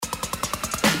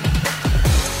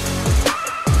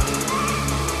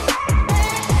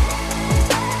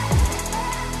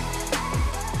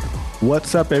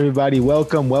What's up, everybody?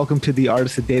 Welcome to the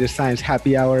Artists of Data Science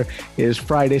Happy Hour. It is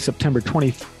Friday, September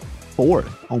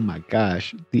 24th. Oh my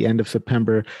gosh, the end of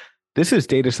September. This is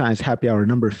Data Science Happy Hour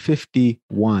number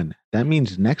 51. That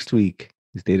means next week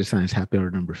is Data Science Happy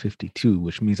Hour number 52,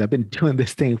 which means I've been doing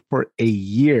this thing for a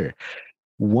year.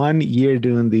 1 year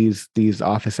doing these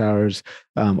office hours.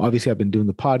 Obviously, I've been doing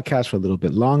the podcast for a little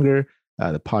bit longer.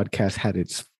 The podcast had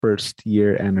its first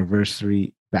year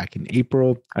anniversary back in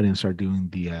April. I didn't start doing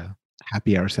the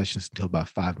happy hour sessions until about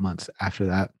 5 months after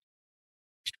that.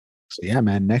 So yeah,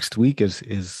 man, next week is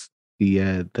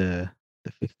the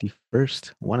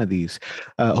 51st one of these.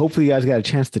 Hopefully you guys got a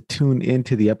chance to tune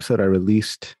into the episode I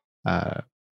released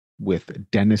with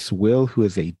Dennis Will, who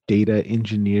is a data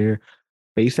engineer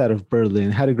based out of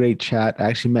Berlin. Had a great chat. I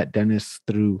actually met Dennis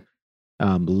through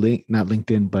not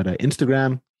LinkedIn, but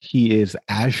Instagram. He is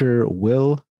Azure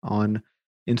Will on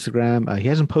Instagram. He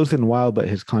hasn't posted in a while, but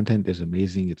his content is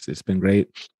amazing. It's been great.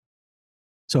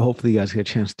 So hopefully you guys get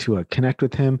a chance to connect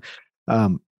with him. I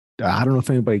don't know if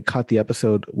anybody caught the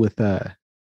episode with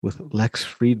Lex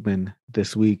Friedman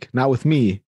this week. Not with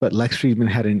me, but Lex Friedman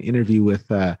had an interview with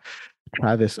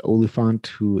Travis Oliphant,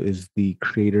 who is the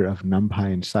creator of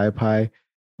NumPy and SciPy.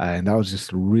 And that was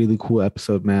just a really cool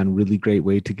episode, man. Really great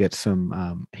way to get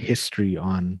some history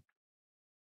on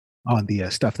the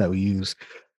stuff that we use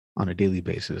on a daily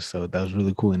basis. So that was a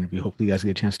really cool interview. Hopefully you guys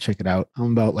get a chance to check it out.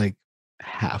 I'm about like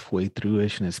halfway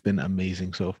through-ish, and it's been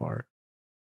amazing so far.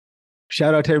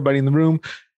 Shout out to everybody in the room.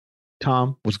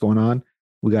 Tom, what's going on?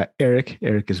 We got Eric.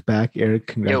 Eric is back. Eric,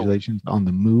 congratulations on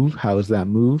the move. How is that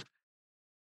move?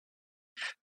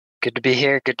 Good to be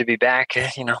here. Good to be back.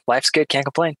 Life's good. Can't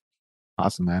complain.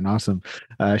 Awesome, man. Awesome.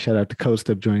 Shout out to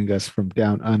Costa joining us from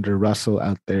down under. Russell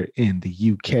out there in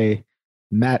the UK.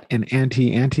 Matt and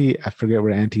Auntie. I forget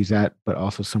where Auntie's at, but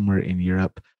also somewhere in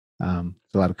Europe. There's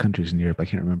a lot of countries in Europe. I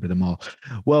can't remember them all.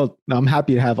 Well, I'm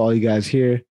happy to have all you guys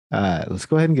here. Let's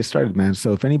go ahead and get started, man.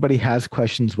 So if anybody has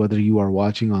questions, whether you are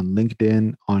watching on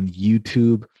LinkedIn, on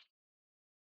YouTube,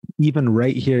 even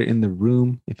right here in the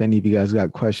room, if any of you guys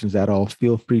got questions at all,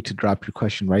 feel free to drop your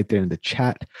question right there in the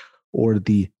chat or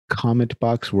the comment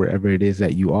box, wherever it is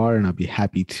that you are, and I'll be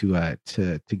happy to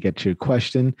get your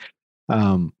question.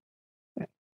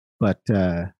 But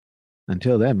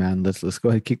until then, man, let's go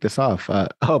ahead and kick this off.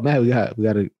 Oh man, we got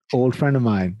an old friend of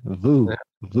mine, Vu.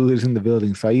 Vu is in the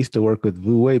building. So I used to work with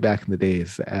Vu way back in the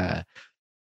days.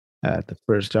 The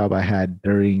first job I had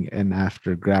during and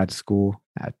after grad school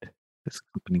at this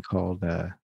company called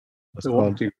the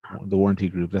Warranty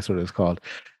Group. That's what it's called.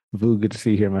 Vu, good to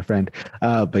see you here, my friend.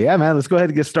 But yeah, man, let's go ahead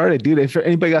and get started, dude. If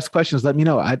anybody got questions, let me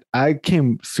know. I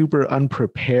came super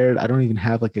unprepared. I don't even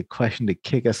have like a question to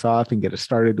kick us off and get us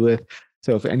started with.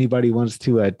 So if anybody wants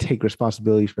to take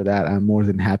responsibility for that, I'm more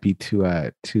than happy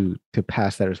to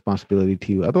pass that responsibility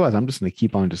to you. Otherwise, I'm just going to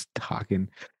keep on just talking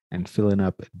and filling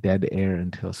up dead air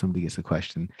until somebody gets a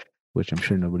question, which I'm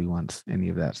sure nobody wants any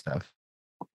of that stuff.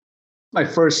 My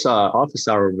first office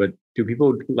hour, but do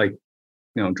people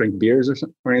drink beers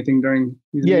or anything during?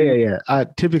 Yeah.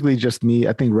 Typically just me.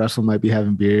 I think Russell might be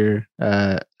having beer.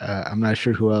 I'm not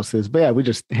sure who else is, but yeah, we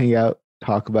just hang out,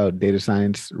 talk about data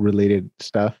science related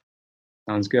stuff.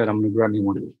 Sounds good. I'm gonna grab me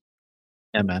one.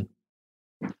 Yeah, man.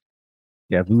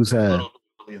 Yeah, Vu's early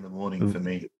in the morning for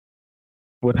me.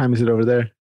 What time is it over there?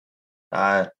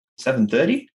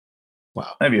 7:30.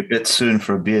 Wow. Maybe a bit soon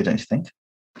for a beer, don't you think?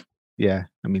 Yeah,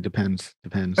 I mean, depends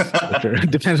depends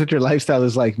what your lifestyle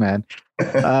is like, man.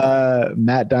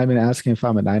 Matt Diamond asking if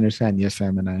I'm a Niners fan. Yes,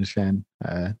 I'm a Niners fan.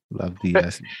 Love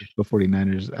the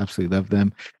 49ers. Absolutely love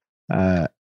them.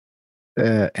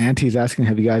 Auntie's asking,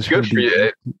 have you guys heard? Good for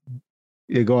you.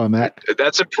 Yeah, go on, Matt.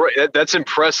 That's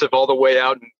impressive all the way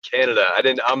out in Canada.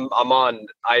 I'm on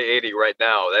I-80 right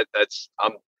now.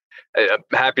 I'm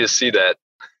happy to see that.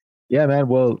 Yeah, man.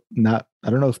 Well, I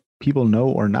don't know if people know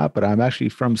or not, but I'm actually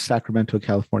from Sacramento,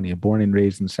 California, born and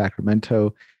raised in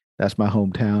Sacramento. That's my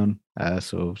hometown.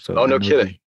 So. Oh, no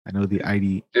kidding. I know the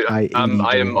ID. Dude, I am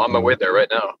on my way there right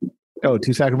now. Oh,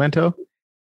 to Sacramento?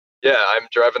 Yeah, I'm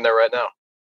driving there right now.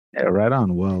 Yeah, right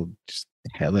on. Well, just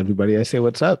tell everybody I say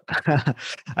what's up.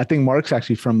 I think Mark's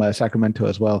actually from Sacramento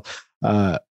as well.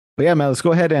 But yeah, man, let's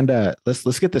go ahead and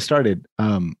let's get this started.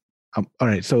 All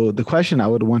right. So the question I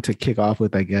would want to kick off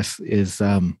with, I guess, is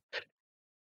how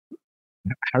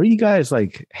are you guys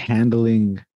like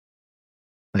handling,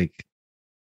 like,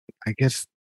 I guess,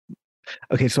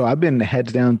 okay, so I've been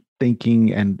heads down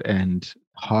thinking and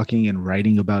talking and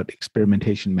writing about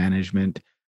experimentation management,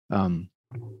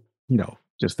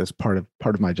 just as part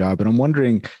of my job. And I'm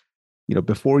wondering,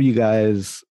 before you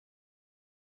guys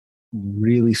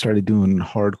really started doing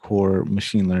hardcore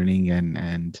machine learning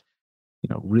and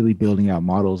really building out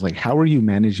models. Like, how are you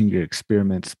managing your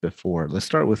experiments before? Let's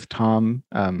start with Tom,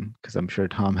 because I'm sure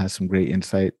Tom has some great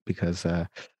insight, because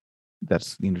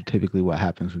that's typically what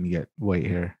happens when you get white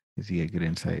hair, is you get good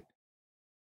insight.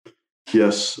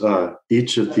 Yes,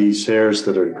 each of these hairs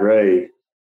that are gray,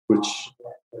 which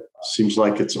seems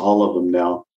like it's all of them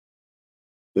now,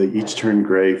 they each turn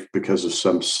gray because of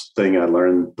something I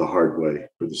learned the hard way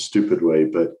or the stupid way.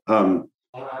 But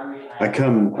I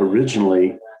come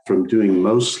originally from doing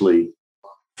mostly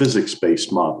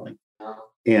physics-based modeling.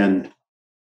 And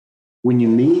when you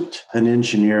meet an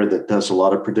engineer that does a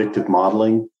lot of predictive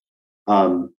modeling,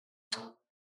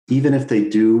 even if they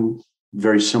do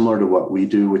very similar to what we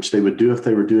do, which they would do if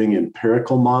they were doing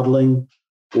empirical modeling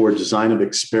or design of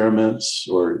experiments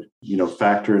or,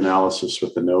 factor analysis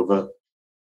with ANOVA,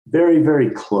 very,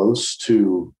 very close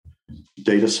to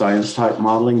data science type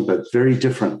modeling, but very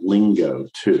different lingo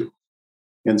too.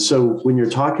 And so when you're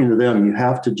talking to them, you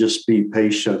have to just be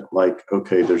patient, like,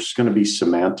 okay, there's going to be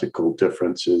semantical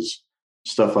differences,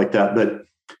 stuff like that. But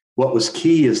what was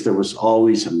key is there was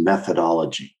always a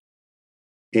methodology.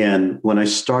 And when I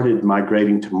started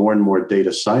migrating to more and more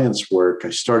data science work,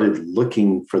 I started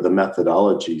looking for the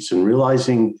methodologies and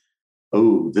realizing,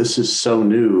 oh, this is so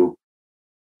new.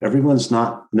 Everyone's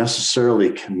not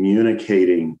necessarily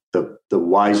communicating the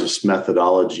wisest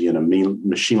methodology in a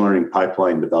machine learning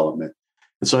pipeline development.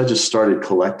 And so I just started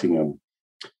collecting them.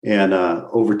 And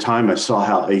over time, I saw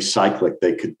how acyclic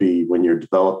they could be when you're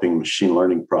developing a machine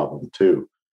learning problem too.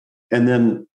 And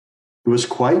then it was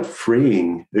quite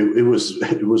freeing. It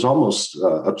was almost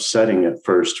upsetting at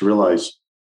first to realize,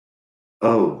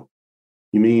 oh,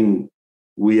 you mean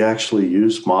we actually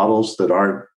use models that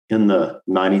aren't in the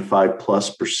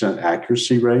 95+%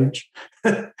 accuracy range?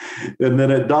 And then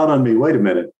it dawned on me, wait a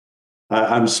minute,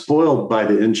 I'm spoiled by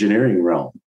the engineering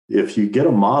realm. If you get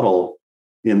a model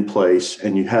in place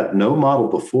and you had no model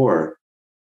before,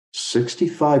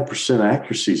 65%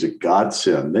 accuracy is a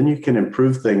godsend. Then you can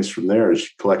improve things from there as you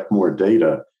collect more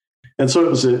data. And so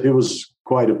it was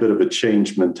quite a bit of a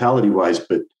change mentality-wise,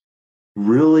 but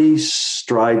really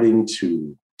striving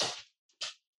to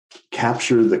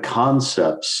capture the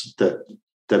concepts that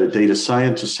a data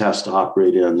scientist has to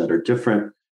operate in that are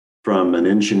different from an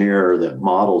engineer that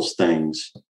models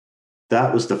things.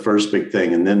 That was the first big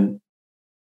thing. And then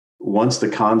once the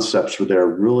concepts were there,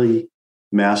 really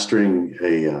mastering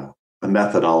a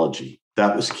methodology.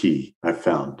 That was key, I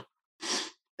found.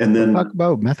 And then talk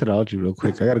about methodology real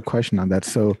quick. I got a question on that.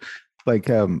 So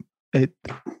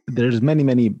there's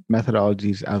many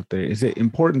methodologies out there. Is it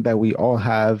important that we all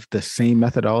have the same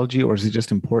methodology, or is it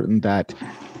just important that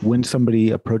when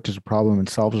somebody approaches a problem and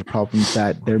solves a problem,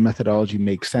 that their methodology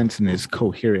makes sense and is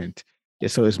coherent?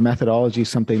 So is methodology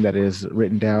something that is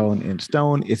written down in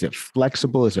stone? Is it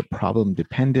flexible? Is it problem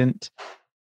dependent?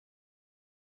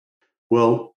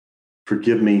 Well,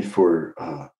 forgive me for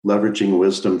leveraging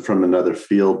wisdom from another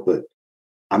field, but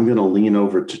I'm going to lean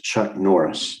over to Chuck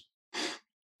Norris.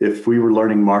 If we were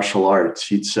learning martial arts,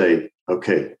 he'd say,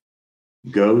 okay,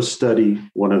 go study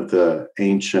one of the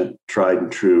ancient tried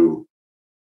and true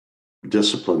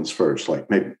disciplines first. Like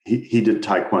maybe he did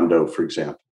Taekwondo, for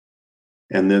example,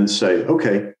 and then say,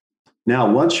 okay,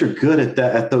 now once you're good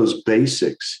at those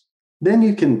basics, then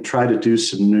you can try to do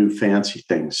some new fancy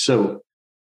things. So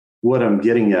what I'm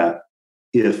getting at,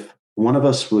 if one of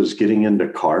us was getting into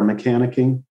car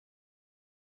mechanicking,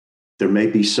 there may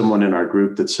be someone in our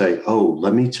group that say, oh,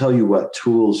 let me tell you what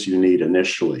tools you need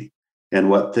initially and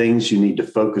what things you need to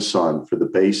focus on for the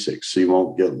basics so you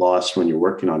won't get lost when you're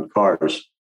working on cars.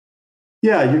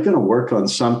 Yeah, you're going to work on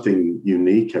something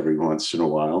unique every once in a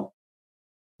while.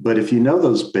 But if you know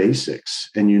those basics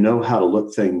and you know how to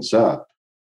look things up,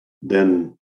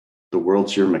 then the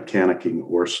world's your mechanicking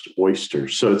oyster.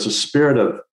 So it's a spirit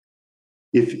of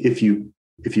if you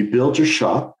build your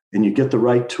shop and you get the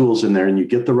right tools in there and you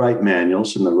get the right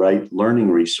manuals and the right learning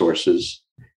resources,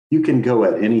 you can go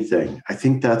at anything. I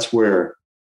think that's where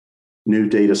new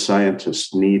data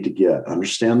scientists need to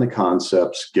understand the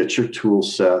concepts, get your tool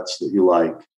sets that you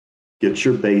like, get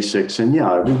your basics. And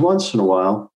yeah, every once in a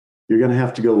while, you're going to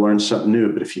have to go learn something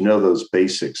new. But if you know those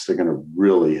basics, they're going to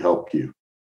really help you.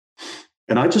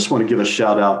 And I just want to give a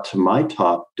shout out to my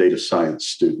top data science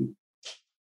student.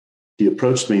 He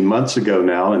approached me months ago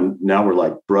now, and now we're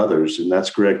like brothers, and that's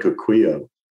Greg Coquillo.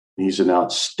 He's an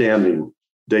outstanding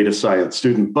data science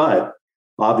student, but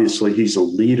obviously he's a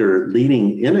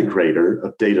leading integrator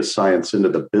of data science into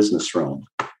the business realm.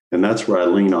 And that's where I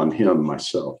lean on him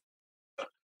myself.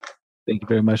 Thank you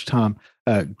very much, Tom.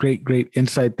 Great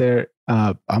insight there.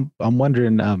 I'm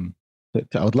wondering,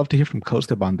 I would love to hear from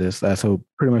CoStep on this. So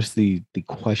pretty much the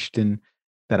question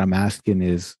that I'm asking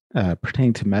is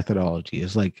pertaining to methodology.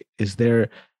 Is there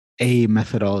a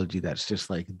methodology that's just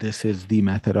like, this is the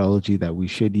methodology that we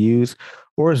should use,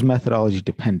 or is methodology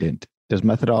dependent? Does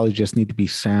methodology just need to be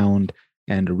sound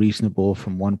and reasonable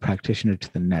from one practitioner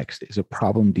to the next? Is it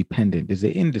problem dependent? Is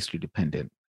it industry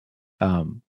dependent?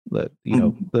 Let's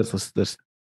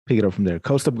pick it up from there.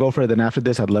 Coast up, go for it. Then after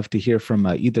this, I'd love to hear from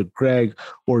either Greg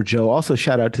or Joe. Also,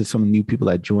 shout out to some new people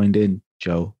that joined in,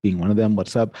 Joe being one of them.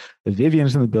 What's up?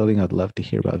 Vivian's in the building. I'd love to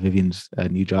hear about Vivian's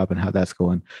new job and how that's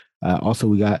going. Also,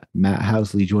 we got Matt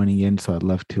Housley joining in, so I'd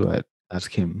love to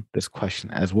ask him this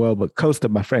question as well. But Coast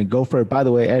up, my friend, go for it. By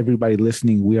the way, everybody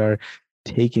listening, we are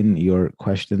taking your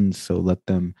questions, so let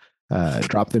them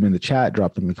drop them in the chat,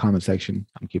 drop them in the comment section.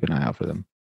 I'm keeping an eye out for them.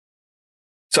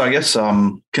 So I guess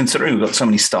considering we've got so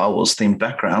many Star Wars themed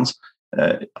backgrounds,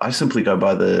 I simply go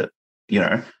by the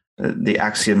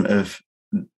axiom of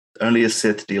only a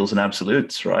Sith deals in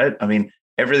absolutes, right? I mean,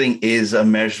 everything is a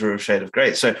measure of shade of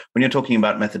gray. So when you're talking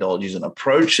about methodologies and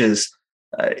approaches,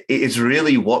 it's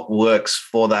really what works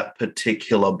for that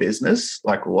particular business.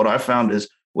 Like what I found is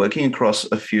working across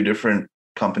a few different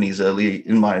companies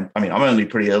I'm only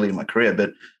pretty early in my career,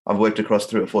 but I've worked across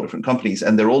 3 or 4 different companies,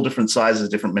 and they're all different sizes,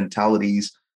 different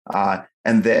mentalities,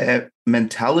 and their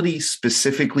mentality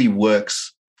specifically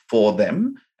works for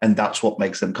them, and that's what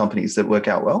makes them companies that work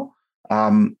out well.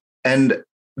 And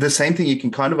the same thing you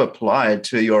can kind of apply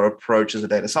to your approach as a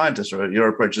data scientist or your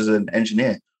approach as an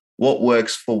engineer. What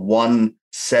works for one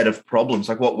set of problems,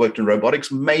 like what worked in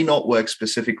robotics, may not work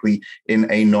specifically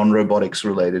in a non-robotics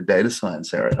related data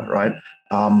science area, right?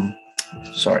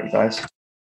 Sorry, guys.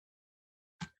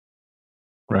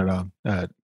 Right on.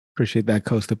 Appreciate that,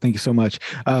 Costa. Thank you so much.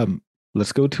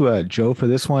 Let's go to Joe for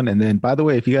this one. And then, by the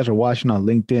way, if you guys are watching on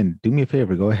LinkedIn, do me a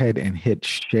favor, go ahead and hit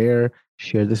share.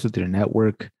 Share this with your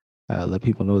network. Let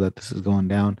people know that this is going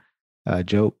down.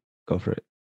 Joe, go for it.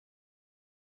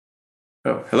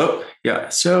 Oh, hello. Yeah.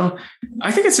 So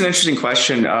I think it's an interesting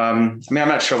question. I'm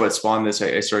not sure what spawned this.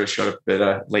 I sort of showed up a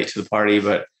bit late to the party,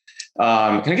 but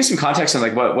can I get some context on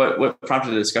like what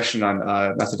prompted the discussion on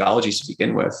methodologies to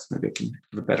begin with? Maybe I can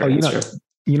give a better answer.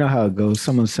 You know how it goes.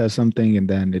 Someone says something and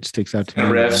then it sticks out to me.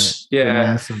 Riffs.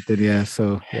 Yeah. Something. Yeah.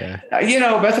 So, yeah.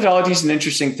 Methodology is an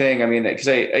interesting thing. I mean, because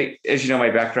I, as you know, my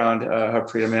background,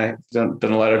 Harpreet, I've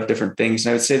done a lot of different things.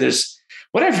 And I would say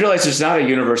what I've realized, there's not a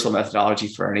universal methodology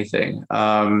for anything.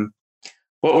 What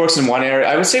works in one area,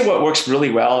 I would say what works really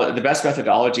well, the best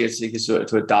methodology is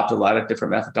to adopt a lot of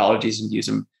different methodologies and use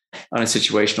them on a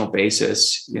situational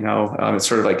basis. It's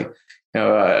sort of like,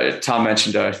 Tom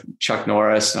mentioned Chuck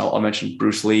Norris, and I'll mention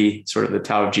Bruce Lee, sort of the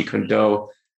Tao of Jeet Kune Do.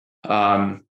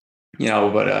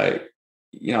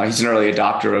 He's an early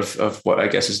adopter of what I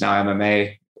guess is now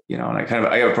MMA, and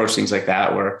I approach things like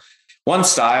that, where one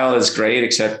style is great,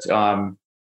 except,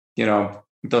 it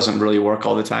doesn't really work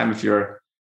all the time if you're,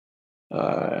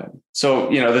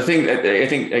 the thing that I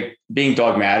think, like, being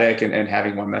dogmatic and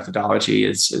having one methodology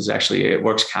is actually, it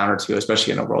works counter to,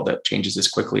 especially in a world that changes this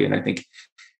quickly. And I think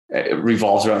it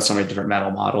revolves around so many different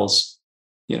mental models,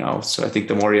 so I think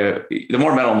the more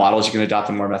mental models you can adopt,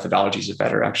 the more methodologies, the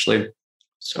better, actually.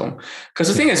 So, because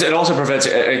the thing is, it also prevents,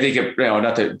 I think,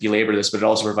 not to belabor this, but it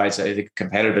also provides, I think, a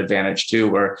competitive advantage too,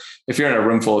 where if you're in a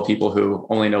room full of people who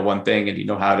only know one thing and you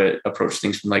know how to approach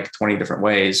things from like 20 different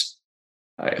ways,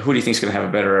 who do you think is going to have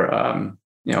a better,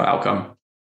 outcome?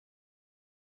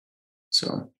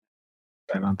 So.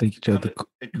 I think it kind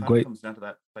of comes down to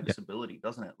that flexibility,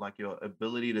 doesn't it? Like your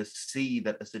ability to see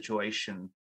that a situation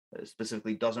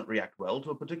specifically doesn't react well to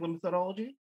a particular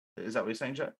methodology. Is that what you're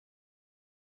saying, Jack?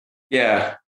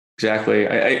 Yeah, exactly.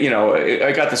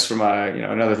 I got this from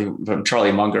another thing from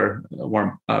Charlie Munger,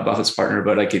 Warren Buffett's partner,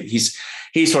 but like he's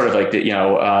sort of like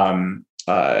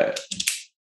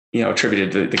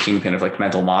attributed the kingpin of like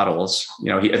mental models.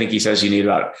 I think he says you need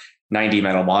about 90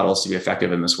 mental models to be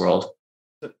effective in this world.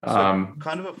 So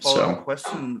kind of a follow-up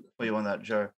question for you on that,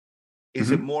 Joe.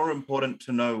 Is it more important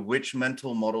to know which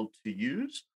mental model to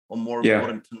use, or more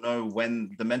important to know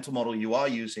when the mental model you are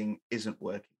using isn't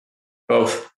working?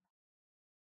 Both.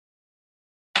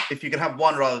 If you could have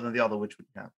one rather than the other, which would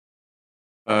you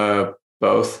have?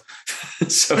 Both.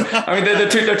 So, they're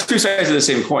two sides of the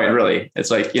same coin, really.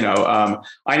 It's like,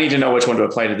 I need to know which one to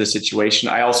apply to this situation.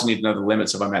 I also need to know the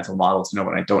limits of my mental model to know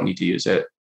when I don't need to use it.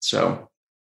 So.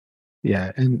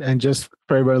 Yeah. And just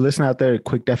for everybody listening out there,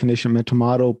 quick definition: mental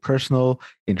model, personal,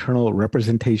 internal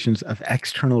representations of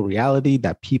external reality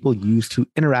that people use to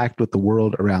interact with the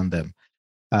world around them.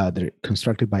 They're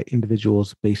constructed by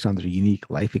individuals based on their unique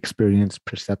life experience,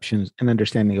 perceptions, and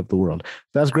understanding of the world.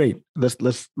 That's great. Let's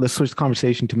switch the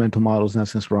conversation to mental models now,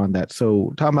 since we're on that.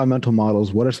 So, talking about mental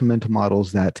models, what are some mental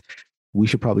models that we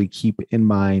should probably keep in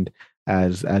mind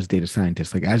as data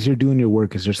scientists? Like, as you're doing your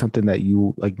work, is there something that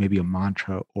you like, maybe a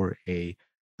mantra or a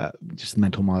just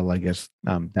mental model, I guess,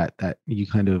 that you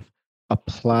kind of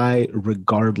apply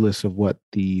regardless of what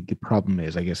the problem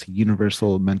is? I guess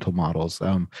universal mental models.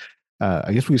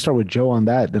 I guess we can start with Joe on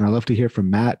that. Then I'd love to hear from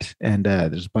Matt. And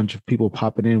there's a bunch of people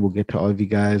popping in. We'll get to all of you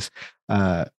guys.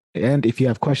 And if you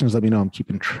have questions, let me know. I'm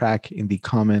keeping track in the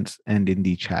comments and in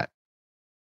the chat.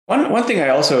 One thing I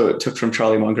also took from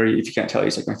Charlie Munger, if you can't tell,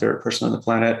 he's like my favorite person on the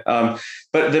planet.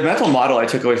 But the mental model I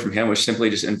took away from him was simply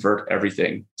just invert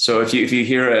everything. So if you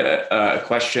hear a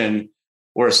question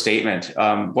or a statement,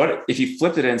 what if you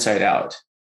flipped it inside out?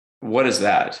 What is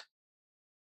that?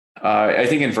 I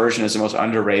think inversion is the most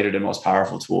underrated and most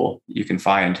powerful tool you can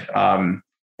find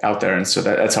out there, and so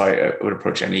that's how I would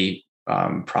approach any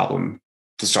problem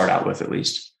to start out with, at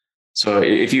least. So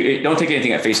if you don't take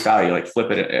anything at face value, like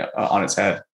flip it on its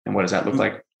head. And what does that look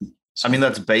like? I mean,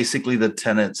 that's basically the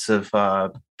tenets of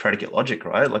predicate logic,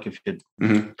 right? Like if you're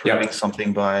proving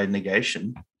something by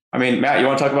negation. I mean, Matt, you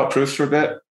want to talk about proofs for a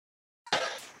bit?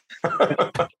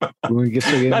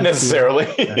 Not necessarily,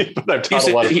 but I've taught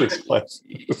a lot of proofs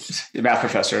classes. Math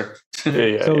professor.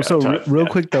 Real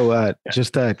quick though,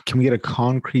 just can we get a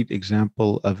concrete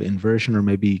example of inversion, or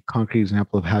maybe concrete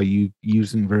example of how you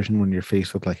use inversion when you're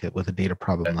faced with with a data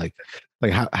problem? Like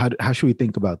how should we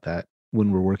think about that when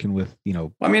we're working with,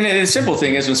 I mean, the simple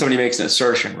thing is when somebody makes an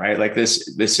assertion, right? Like this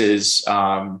is this is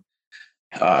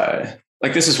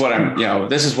what I'm,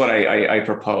 this is what I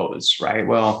propose, right?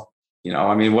 Well,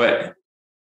 I mean, what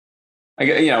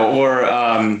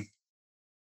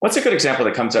what's a good example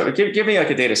that comes up? Give me like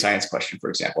a data science question, for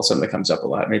example, something that comes up a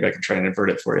lot. Maybe I can try and invert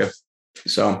it for you.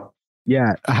 So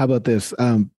yeah, how about this?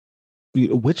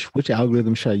 Which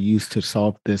algorithm should I use to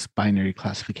solve this binary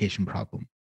classification problem?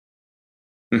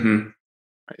 Mm-hmm.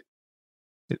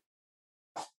 Right.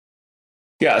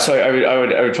 Yeah, so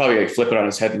I would probably flip it on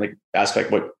its head and ask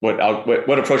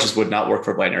what approaches would not work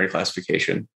for binary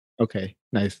classification. Okay,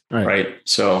 nice. All right. Right.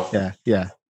 So yeah.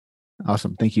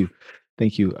 Awesome. Thank you.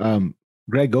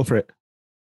 Greg, go for it.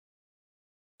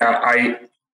 I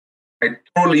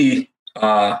totally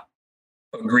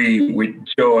agree with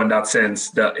Joe in that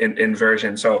sense, the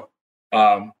inversion. So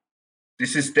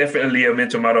this is definitely a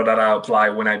mental model that I apply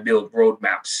when I build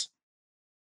roadmaps,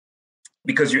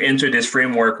 because you enter this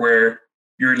framework where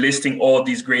you're listing all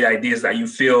these great ideas that you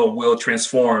feel will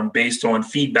transform based on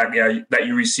feedback that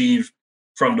you receive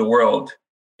from the world.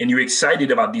 And you're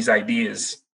excited about these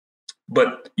ideas,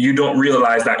 but you don't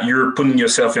realize that you're putting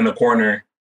yourself in a corner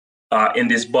in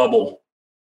this bubble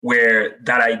where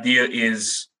that idea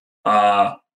is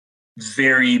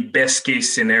very best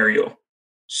case scenario.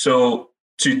 So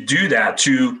to do that,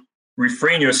 to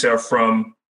refrain yourself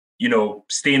from,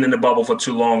 staying in the bubble for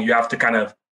too long, you have to kind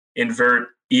of invert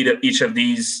each of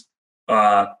these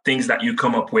things that you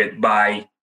come up with by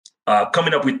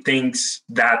coming up with things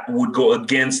that would go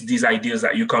against these ideas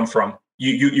that you come from.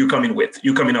 You're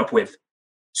coming up with.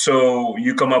 So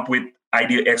you come up with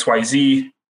idea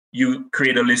XYZ. You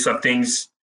create a list of things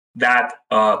that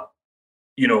kind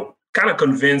of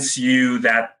convince you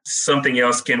that something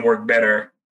else can work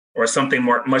better, or something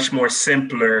much more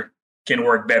simpler can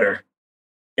work better,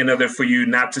 in order for you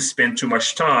not to spend too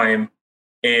much time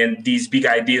in these big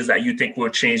ideas that you think will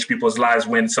change people's lives,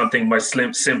 when something much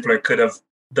simpler could have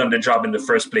done the job in the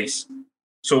first place.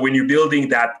 So when you're building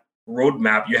that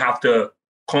roadmap, you have to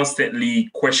constantly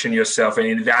question yourself and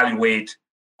evaluate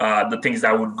the things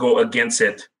that would go against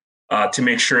it to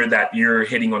make sure that you're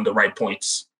hitting on the right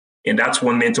points. And that's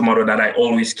one mental model that I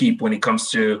always keep when it comes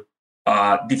to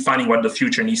defining what the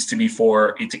future needs to be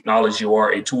for a technology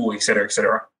or a tool, et cetera, et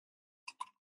cetera.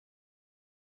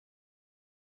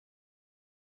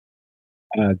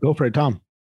 Go for it, Tom.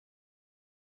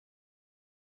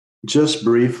 Just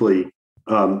briefly,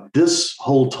 this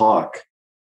whole talk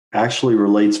actually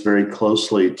relates very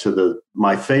closely to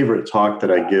my favorite talk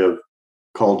that I give,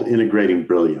 called Integrating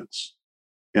Brilliance.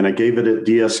 And I gave it at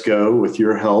DSGO with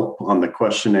your help on the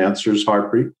question answers,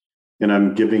 Harpreet. And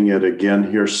I'm giving it again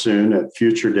here soon at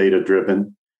Future Data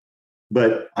Driven.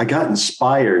 But I got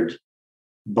inspired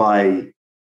by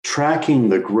tracking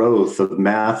the growth of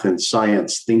math and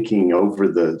science thinking over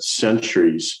the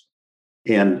centuries,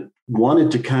 and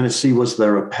wanted to kind of see, was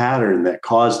there a pattern that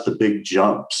caused the big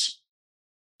jumps?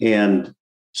 And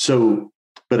so,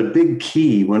 but a big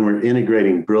key when we're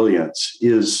integrating brilliance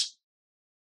is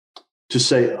to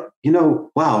say,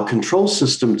 wow, control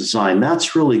system design,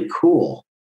 that's really cool.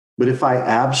 But if I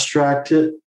abstract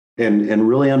it and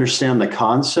really understand the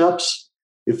concepts,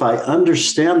 if I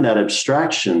understand that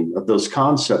abstraction of those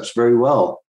concepts very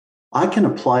well, I can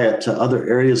apply it to other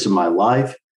areas of my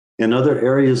life and other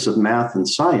areas of math and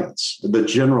science, the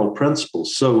general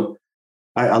principles. So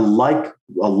I like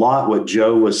a lot what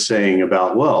Joe was saying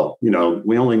about,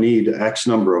 we only need X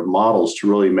number of models to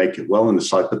really make it well in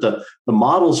this life. But the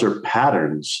models are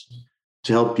patterns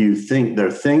to help you think.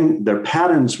 They're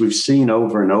patterns we've seen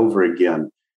over and over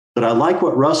again. But I like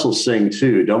what Russell's saying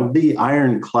too. Don't be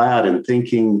ironclad in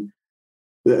thinking.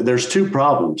 There's two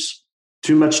problems: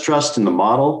 too much trust in the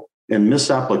model and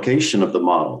misapplication of the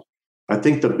model. I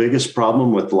think the biggest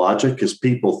problem with logic is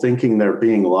people thinking they're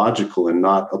being logical and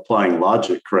not applying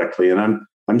logic correctly. And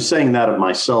I'm saying that of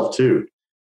myself too.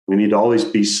 We need to always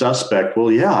be suspect. Well,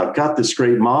 yeah, I've got this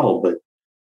great model, but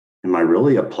am I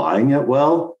really applying it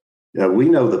well? We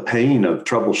know the pain of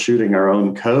troubleshooting our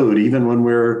own code, even when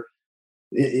we're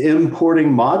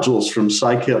importing modules from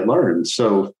scikit-learn.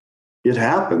 So it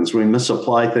happens. We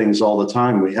misapply things all the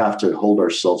time. We have to hold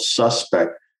ourselves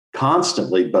suspect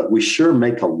constantly, but we sure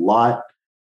make a lot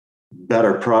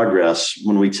better progress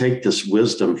when we take this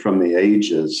wisdom from the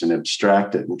ages and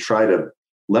abstract it and try to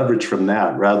leverage from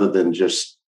that rather than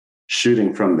just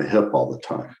shooting from the hip all the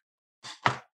time.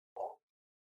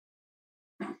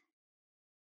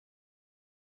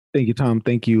 Thank you, Tom.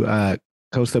 Thank you.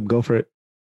 Kostub, go for it.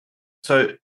 So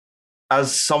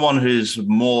as someone who's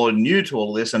more new to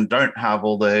all this and don't have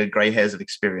all the gray hairs of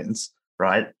experience,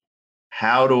 right?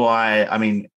 How do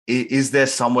is there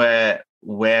somewhere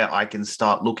where I can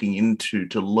start looking into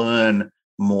to learn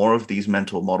more of these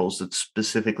mental models that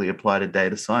specifically apply to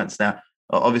data science? Now,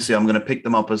 obviously, I'm going to pick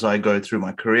them up as I go through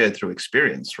my career through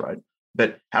experience, right?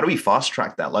 But how do we fast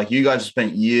track that? Like, you guys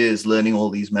spent years learning all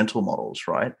these mental models,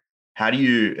 right? How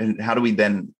do we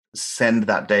then send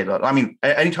that data? I mean,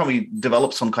 anytime we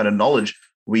develop some kind of knowledge,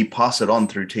 we pass it on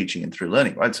through teaching and through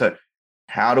learning, right? So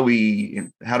how do we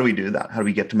do that? How do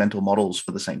we get to mental models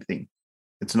for the same thing?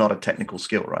 It's not a technical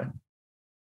skill, right?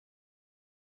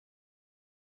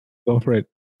 Go for it,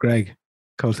 Greg.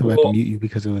 Kostub, I had to mute you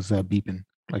because it was beeping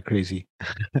like crazy.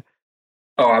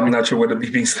 Oh, I'm not sure where the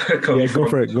beeping's coming from.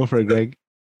 Go for it, Greg.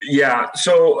 Yeah.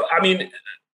 So,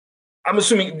 I'm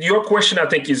assuming your question, I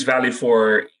think, is valid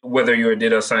for whether you're a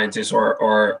data scientist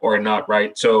or not,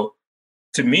 right? So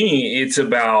to me, it's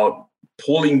about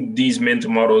pulling these mental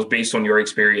models based on your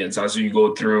experience as you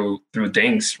go through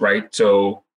things, right?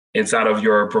 So inside of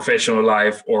your professional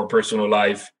life or personal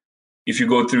life, if you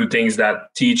go through things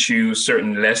that teach you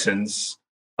certain lessons,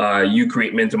 you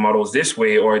create mental models this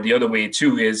way, or the other way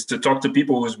too is to talk to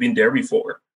people who's been there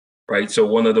before, right? So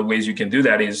one of the ways you can do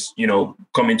that is,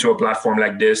 come into a platform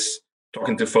like this,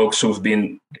 talking to folks who've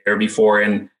been there before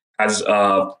and has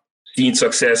seen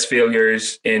success,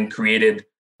 failures, and created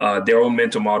their own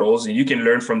mental models. And you can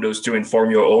learn from those to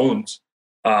inform your own.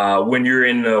 When you're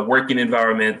in a working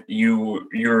environment,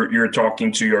 you're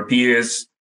talking to your peers,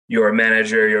 your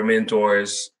manager, your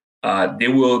mentors. They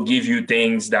will give you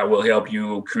things that will help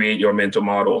you create your mental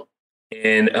model.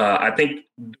 And I think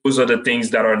those are the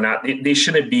things that are not, they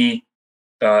shouldn't be,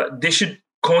 they should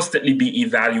constantly be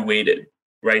evaluated,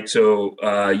 right?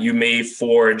 So you may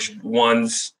forge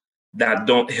ones that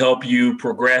don't help you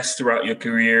progress throughout your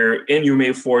career, and you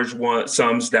may forge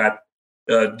some that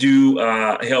do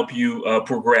help you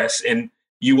progress. And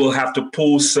you will have to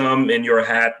pull some in your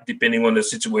hat depending on the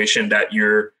situation that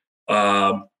you're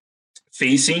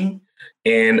facing.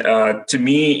 And to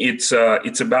me, it's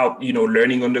about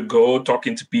learning on the go,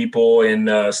 talking to people,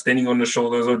 and standing on the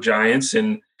shoulders of giants,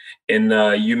 and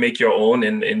you make your own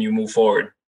and you move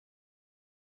forward.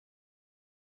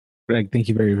 Greg, thank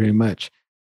you very, very much.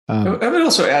 I would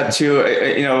also add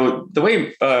to, the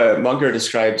way Munger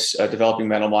describes developing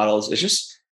mental models is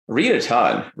just read a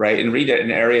ton, right? And read it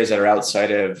in areas that are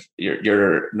outside of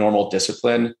your normal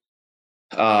discipline.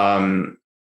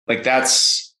 Like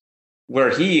that's where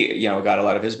he, got a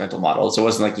lot of his mental models. It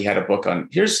wasn't like he had a book on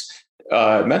here's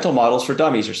mental models for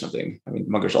dummies or something. I mean,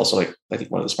 Munger's also I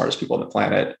think one of the smartest people on the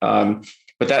planet.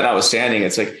 But that notwithstanding,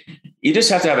 it's like you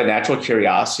just have to have a natural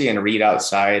curiosity and read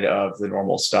outside of the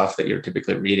normal stuff that you're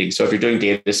typically reading. So if you're doing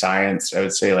data science, I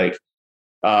would say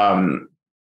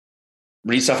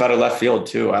read stuff out of left field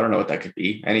too. I don't know what that could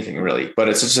be, anything really, but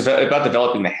it's just about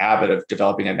developing the habit of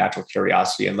developing a natural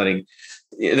curiosity and letting.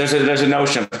 There's a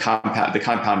notion of the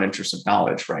compound interest of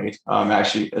knowledge, right?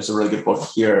 Actually, there's a really good book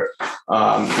here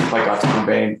by Gautam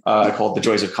Bain called The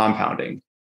Joys of Compounding.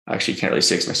 I actually can't really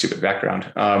say it's my stupid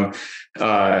background.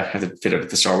 I have to fit it with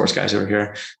the Star Wars guys over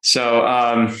here. So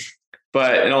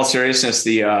But in all seriousness,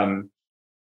 the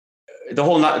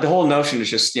whole notion is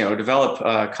just,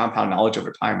 develop compound knowledge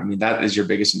over time. I mean, that is your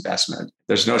biggest investment.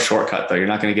 There's no shortcut though. You're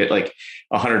not going to get like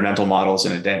 100 mental models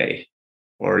in a day,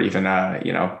 or even a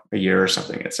year or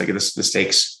something. It's like this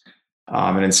takes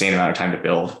an insane amount of time to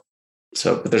build.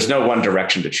 So, but there's no one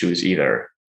direction to choose either.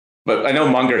 But I know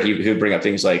Munger, he would bring up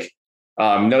things like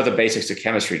know the basics of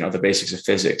chemistry, know the basics of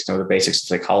physics, know the basics of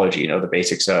psychology, know the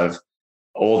basics of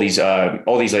all these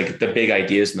like the big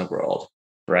ideas in the world,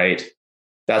 right?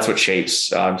 That's what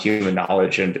shapes human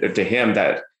knowledge. And to him,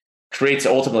 that creates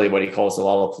ultimately what he calls the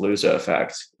Lollapalooza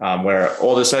effect, where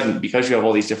all of a sudden, because you have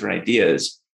all these different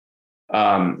ideas,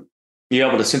 you're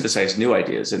able to synthesize new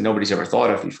ideas that nobody's ever thought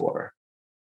of before.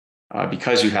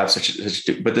 Because you have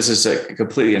but this is a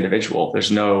completely individual.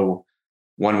 There's no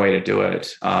one way to do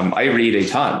it. I read a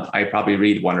ton. I probably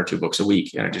read 1 or 2 books a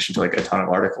week in addition to like a ton of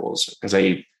articles, because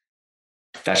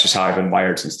that's just how I've been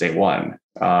wired since day one.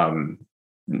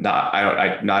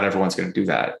 Not everyone's going to do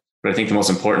that, but I think the most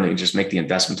important thing is just make the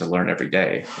investment to learn every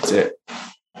day. That's it.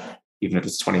 Even if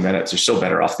it's 20 minutes, you're still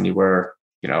better off than you were,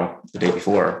 the day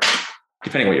before,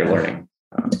 depending on what you're learning.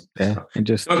 And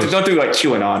just don't do like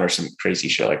QAnon or some crazy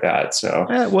shit like that. So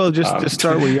just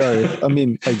start where you are. I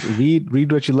mean, like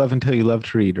read what you love until you love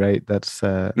to read, right? That's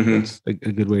a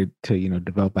good way to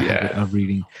develop a habit of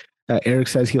reading. Eric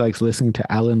says he likes listening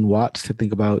to Alan Watts to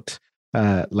think about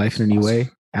life in a new way.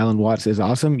 Alan Watts is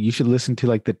awesome. You should listen to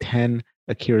like the 10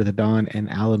 Akira the Dawn and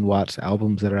Alan Watts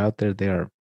albums that are out there. They are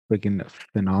freaking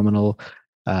phenomenal.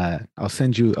 I'll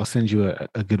send you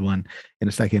a good one in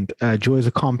a second. Joys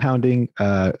of Compounding,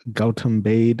 Gautam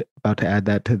Bade, about to add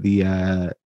that to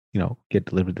the get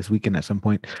delivered this weekend at some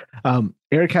point.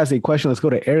 Eric has a question. Let's go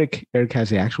to Eric. Eric has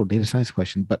the actual data science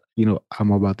question, but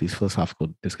I'm all about these philosophical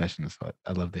discussions, so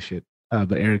I love this shit.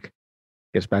 But Eric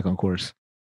gets back on course.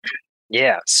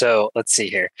 Yeah, so let's see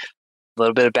here. A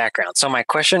little bit of background. So my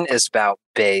question is about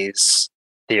Bayes'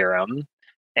 theorem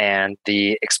and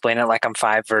the explain it like I'm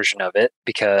 5 version of it,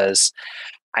 because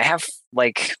I have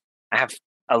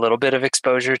a little bit of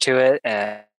exposure to it,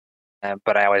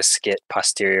 but I always get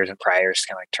posteriors and priors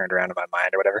kind of like turned around in my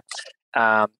mind or whatever.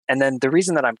 And then the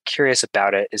reason that I'm curious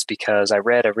about it is because I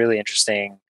read a really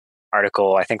interesting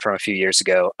article, I think from a few years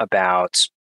ago, about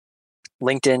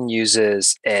LinkedIn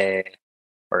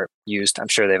I'm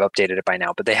sure they've updated it by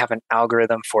now, but they have an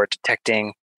algorithm for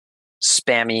detecting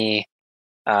spammy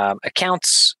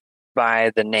accounts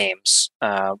by the names,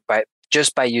 by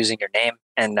using your name.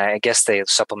 And I guess they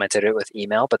supplemented it with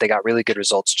email, but they got really good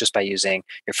results just by using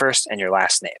your first and your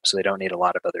last name. So they don't need a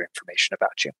lot of other information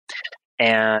about you.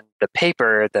 And the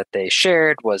paper that they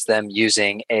shared was them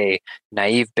using a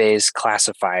naive Bayes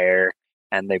classifier,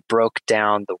 and they broke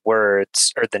down the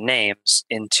words or the names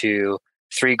into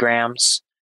 3 grams,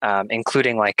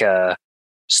 including like a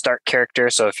start character.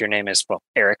 So if your name is,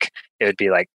 Eric, it would be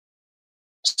like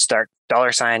start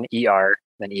 $ER,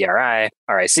 then ERI,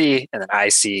 RIC, and then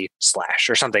IC /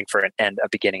 or something for a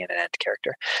beginning and an end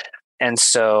character. And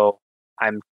so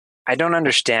I don't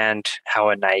understand how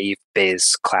a naive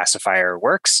Bayes classifier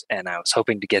works, and I was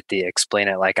hoping to get the explain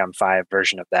it like I'm 5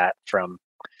 version of that from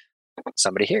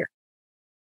somebody here.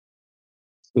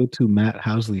 Go to Matt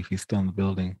Housley if he's still in the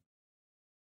building.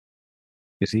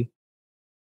 Is he?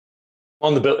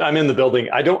 I'm in the building.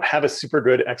 I don't have a super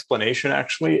good explanation,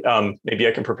 actually. Maybe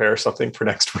I can prepare something for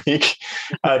next week.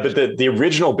 But the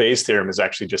original Bayes theorem is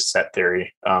actually just set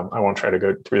theory. I won't try to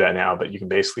go through that now, but you can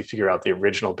basically figure out the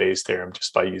original Bayes theorem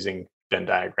just by using Venn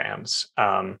diagrams.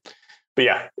 But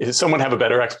yeah, does someone have a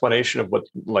better explanation of what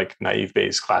like naive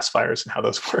Bayes classifiers and how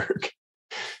those work?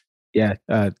 Yeah.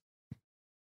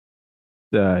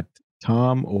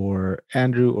 Tom or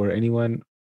Andrew or anyone,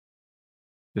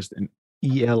 just an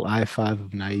ELI5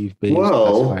 of naive Bayes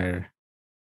classifier.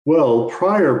 Well,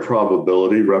 prior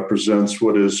probability represents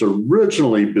what is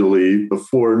originally believed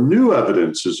before new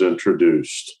evidence is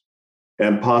introduced.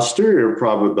 And posterior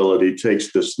probability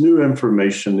takes this new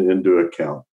information into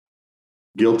account.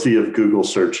 Guilty of Google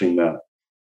searching that.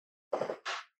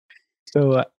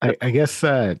 So I guess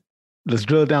let's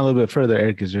drill it down a little bit further,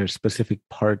 Eric. Is there a specific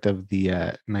part of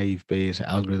the naive Bayes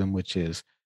algorithm which is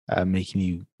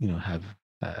making you have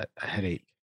a headache?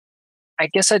 I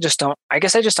guess I just don't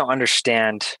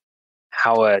understand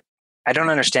how a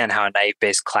naive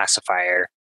Bayes classifier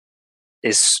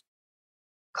is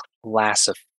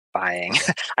classifying.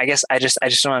 I guess I just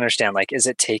don't understand. Like, is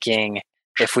it taking,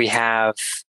 if we have,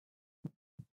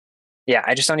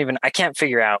 I can't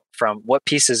figure out from what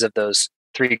pieces of those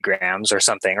 3 grams or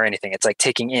something or anything it's like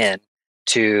taking in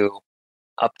to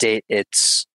update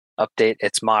its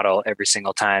model every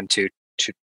single time to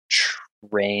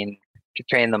train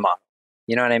the model.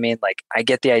 You know what I mean? Like I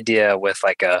get the idea with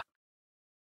like a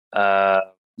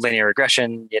linear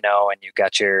regression, and you've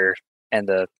got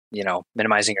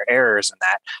minimizing your errors and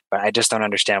that, but I just don't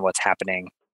understand what's happening.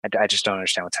 I just don't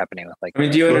understand what's happening with like. I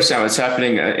mean, do you understand what's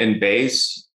happening in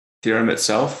Bayes' theorem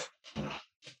itself?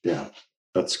 Yeah,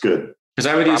 that's good. Because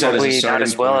I would use that as a starting not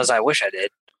as well point. as I wish I did.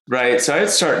 Right. So I'd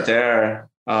start there.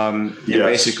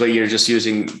 Basically, you're just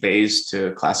using Bayes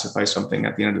to classify something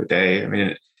at the end of the day. I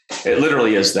mean, it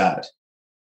literally is that.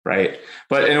 Right.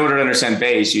 But in order to understand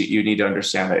Bayes, you need to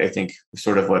understand, I think,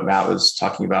 sort of what Matt was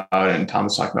talking about and Tom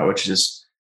was talking about, which is,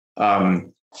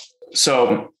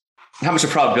 so how much of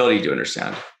probability do you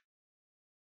understand?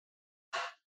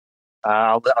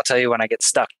 I'll tell you when I get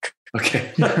stuck.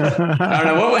 Okay. I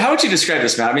don't know. How would you describe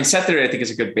this, Matt? I mean, set theory, I think,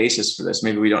 is a good basis for this.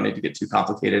 Maybe we don't need to get too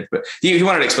complicated, but you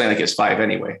wanted to explain like it's 5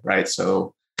 anyway, right?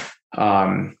 So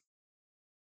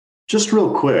just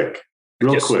real quick.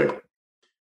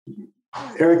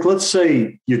 Eric, let's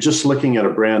say you're just looking at a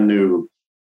brand new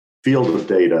field of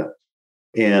data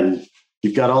and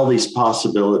you've got all these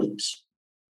possibilities,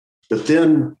 but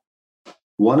then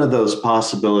one of those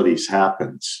possibilities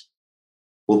happens.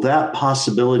 Well, that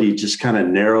possibility just kind of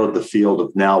narrowed the field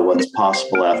of now what's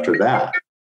possible after that.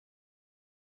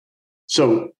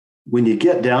 So when you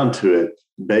get down to it,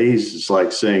 Bayes is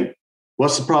like saying,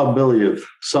 what's the probability of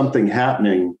something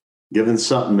happening given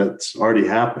something that's already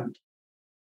happened?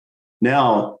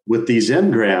 Now, with these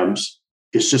n-grams,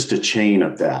 it's just a chain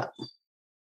of that.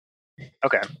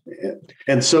 Okay.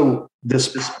 And so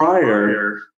this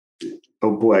prior,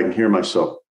 oh boy, I can hear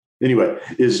myself. Anyway,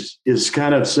 is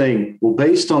kind of saying, well,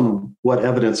 based on what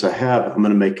evidence I have, I'm going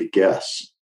to make a guess.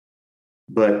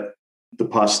 But the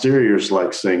posterior is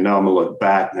like saying, no, I'm going to look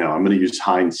back now. I'm going to use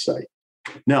hindsight.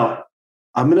 Now,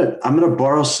 I'm going to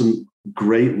borrow some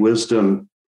great wisdom,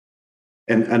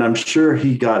 and I'm sure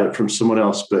he got it from someone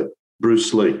else, but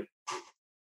Bruce Lee.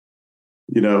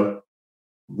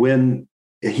 When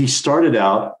he started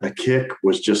out, a kick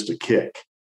was just a kick.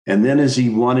 And then as he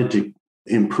wanted to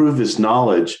improve his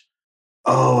knowledge,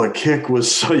 a kick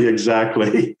was so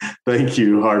exactly. Thank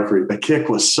you, Harpreet. A kick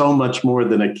was so much more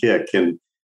than a kick. And,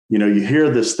 you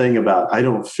hear this thing about, I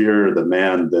don't fear the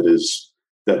man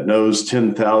that knows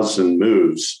 10,000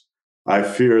 moves. I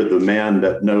fear the man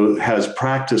that has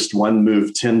practiced one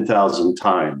move 10,000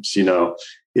 times.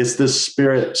 It's this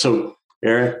spirit. So,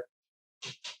 Eric,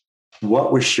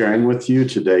 what we're sharing with you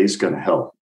today is going to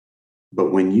help.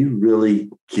 But when you really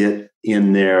get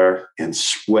in there and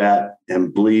sweat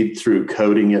and bleed through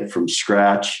coding it from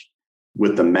scratch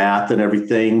with the math and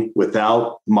everything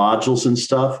without modules and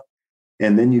stuff,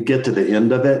 and then you get to the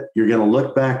end of it, you're going to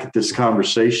look back at this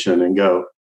conversation and go,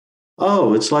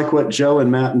 oh, it's like what Joe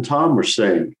and Matt and Tom were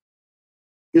saying.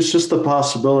 It's just the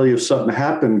possibility of something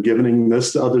happened, given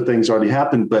this other things already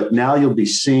happened. But now you'll be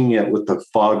seeing it with the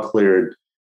fog cleared.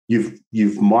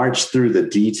 You've marched through the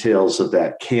details of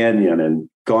that canyon and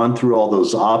gone through all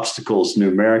those obstacles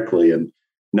numerically. And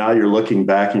now you're looking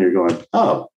back and you're going,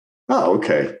 oh,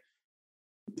 okay.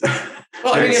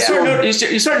 Well, I mean,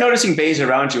 you start noticing Bayes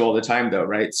around you all the time, though,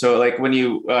 right? So, like when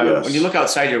you look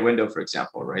outside your window, for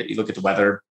example, right? You look at the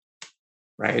weather,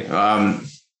 right?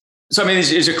 So, I mean,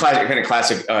 these are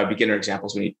classic beginner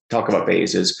examples when you talk about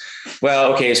Bayes is,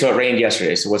 well, okay, so it rained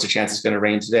yesterday. So what's the chance it's going to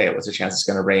rain today? What's the chance it's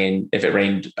going to rain? If it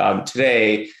rained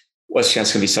today, what's the chance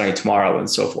it's going to be sunny tomorrow and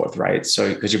so forth, right?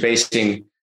 So because you're basing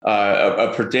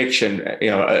a prediction,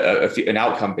 an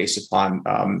outcome based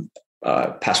upon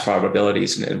past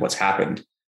probabilities and what's happened.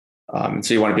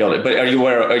 So you want to be able to, but are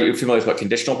you familiar with what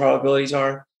conditional probabilities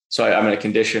are? So I'm going to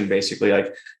condition basically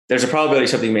like there's a probability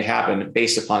something may happen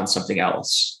based upon something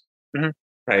else. Mm-hmm.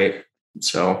 Right.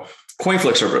 So coin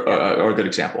flicks are a good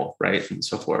example, right? And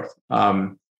so forth.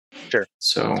 Sure.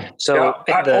 So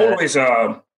I always,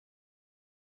 I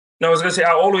was gonna say,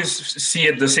 I always see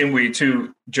it the same way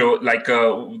too, Joe. Like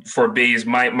for Bayes,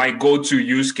 my go-to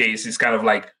use case is kind of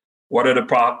like, what are the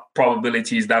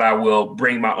probabilities that I will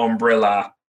bring my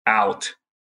umbrella out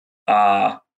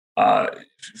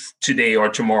today or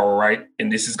tomorrow, right? And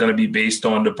this is going to be based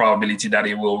on the probability that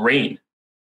it will rain.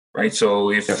 Right.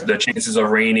 So if the chances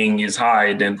of raining is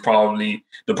high, then probably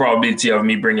the probability of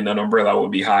me bringing an umbrella will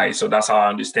be high. So that's how I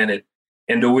understand it.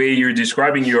 And the way you're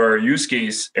describing your use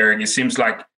case, Eric, it seems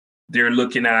like they're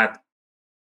looking at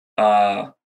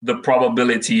the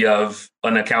probability of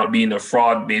an account being a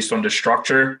fraud based on the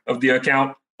structure of the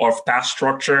account or past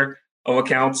structure of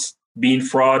accounts being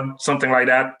fraud, something like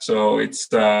that. So it's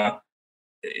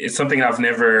something I've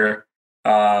never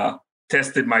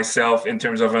tested myself in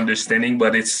terms of understanding,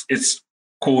 but it's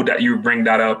cool that you bring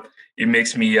that up. It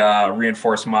makes me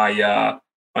reinforce my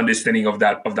understanding of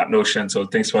that notion. So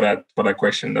thanks for that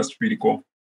question. That's really cool.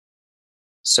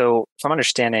 So if I'm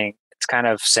understanding, it's kind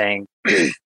of saying,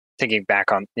 thinking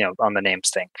back on on the names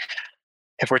thing.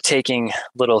 If we're taking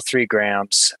little 3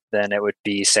 grams, then it would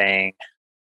be saying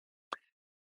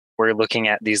we're looking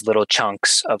at these little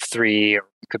chunks of 3, or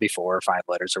it could be 4 or 5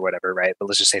 letters or whatever, right? But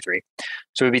let's just say 3.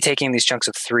 So we'd be taking these chunks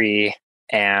of 3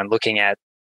 and looking at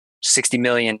 60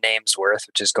 million names worth,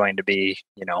 which is going to be,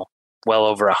 well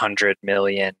over 100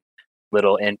 million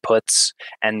little inputs.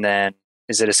 And then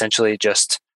is it essentially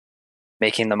just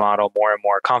making the model more and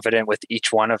more confident with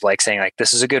each one of saying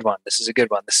this is a good one, this is a good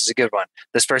one, this is a good one.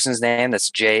 This person's name that's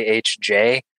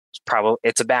JHJ,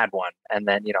 it's a bad one. And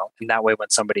then, in that way,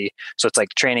 so it's like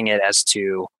training it as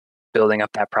to building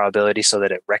up that probability so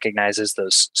that it recognizes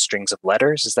those strings of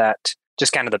letters. Is that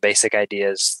just kind of the basic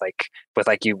ideas, with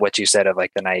what you said of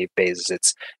the naive Bayes?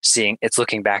 It's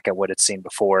looking back at what it's seen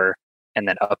before and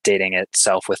then updating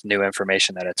itself with new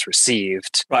information that it's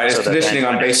received. Right. It's conditioning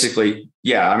on basically,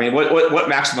 I mean, what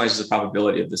maximizes the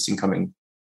probability of this incoming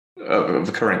of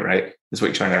occurring, right? Is what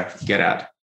you're trying to get at.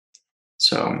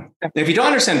 So if you don't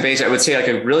understand Bayes, I would say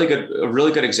a really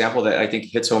good example that I think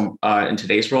hits home in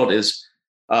today's world is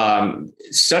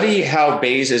study how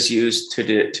Bayes is used to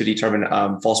determine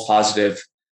false positive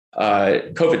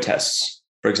COVID tests,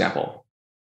 for example,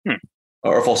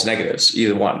 or false negatives,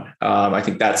 either one. I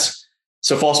think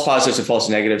so false positives and false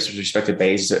negatives with respect to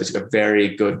Bayes is a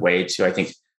very good way to, I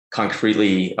think,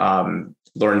 concretely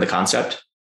learn the concept.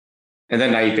 And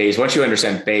then naive Bayes, once you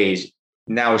understand Bayes,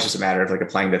 now it's just a matter of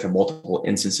applying that to multiple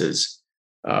instances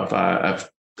of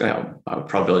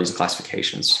probabilities and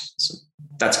classifications. So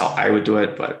that's how I would do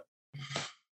it. But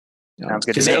sounds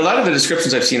good. Because a lot of the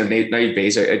descriptions I've seen of naive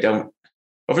Bayes, I don't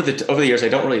over the years, I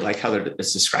don't really like how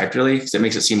it's described really, because it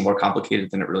makes it seem more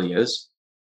complicated than it really is.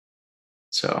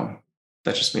 So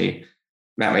that's just me.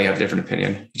 Matt may have a different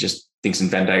opinion. He just thinks in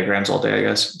Venn diagrams all day, I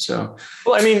guess. So,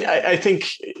 well, I mean, I think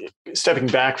stepping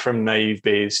back from naive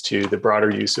Bayes to the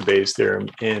broader use of Bayes' theorem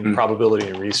in probability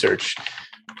and research,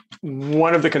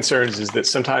 one of the concerns is that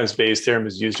sometimes Bayes' theorem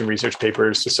is used in research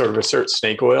papers to sort of assert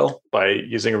snake oil by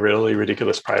using a really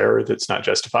ridiculous prior that's not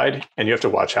justified. And you have to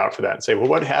watch out for that and say, well,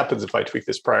 what happens if I tweak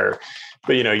this prior?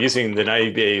 But, using the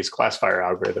naive Bayes classifier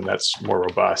algorithm, that's more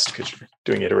robust because you're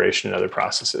doing iteration in other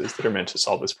processes that are meant to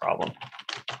solve this problem.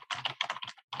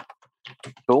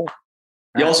 Cool.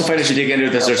 You also find as you dig into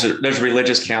this, there's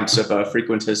religious camps of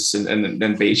frequentists and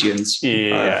Bayesians.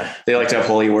 Yeah, they like to have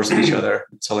holy wars with each other.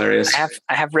 It's hilarious.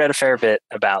 I have read a fair bit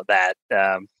about that.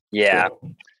 Yeah,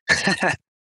 cool.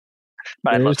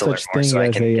 But I'd love to learn more.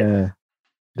 So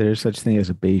there's such thing as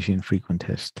a Bayesian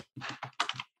frequentist.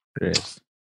 There is.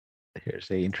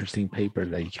 Here's a interesting paper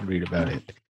that you can read about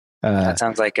it. That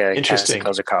sounds like a interesting.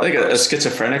 Like a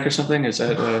schizophrenic or something. Is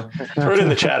that? Throw it in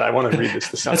the chat. I want to read this.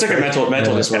 That's like a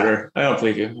mental disorder. I don't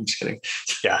believe you. I'm just kidding.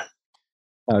 Yeah.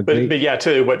 But yeah,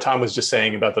 to what Tom was just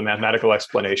saying about the mathematical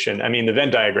explanation. I mean, the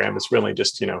Venn diagram is really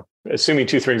just assuming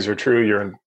two things are true, you're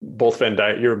in both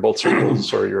you're in both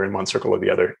circles, or you're in one circle or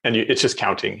the other, and it's just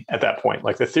counting at that point.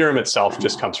 Like the theorem itself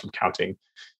just comes from counting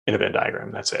in a Venn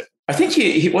diagram. That's it. I think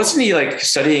he wasn't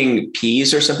studying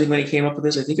P's or something when he came up with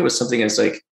this. I think it was something as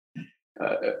I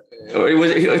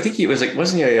think he was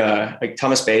wasn't he like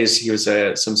Thomas Bayes? He was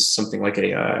something like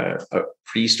a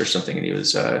priest or something, and he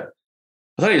was.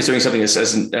 I thought he was doing something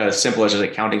as simple as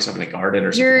just counting something in a garden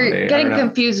or something. You're getting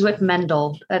confused with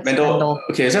Mendel. That's Mendel.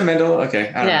 Okay, is that Mendel?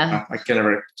 Okay, I don't know. I can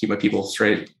never keep my people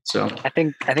straight. So I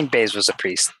think Bayes was a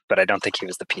priest, but I don't think he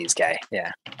was the P's guy.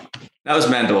 Yeah, that was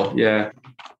Mendel. Yeah.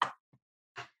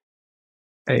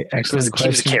 Hey, excellent question. He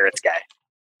was a carrots guy.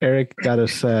 Eric got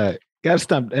us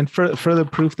stumped. And for the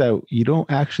proof that you don't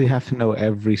actually have to know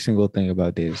every single thing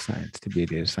about data science to be a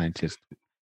data scientist.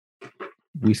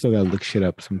 We still got to look shit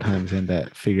up sometimes and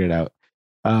figure it out.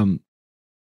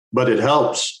 But it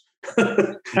helps.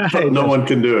 No one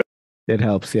can do it. It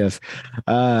helps, yes.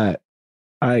 All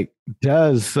right.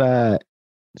 Does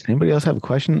anybody else have a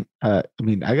question? I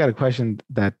mean, I got a question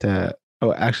that,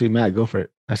 actually, Matt, go for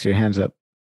it. I see your hands up.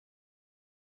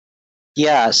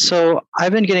 Yeah, so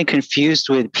I've been getting confused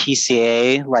with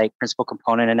PCA, like principal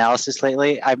component analysis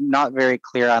lately. I'm not very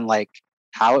clear on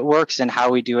how it works and how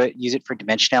we use it for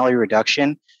dimensionality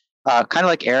reduction. Kind of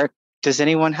like Eric, does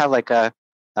anyone have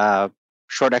a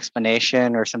short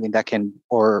explanation or something that can,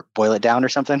 or boil it down or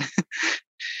something?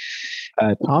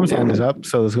 Tom's hand is up,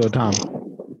 so let's go, Tom.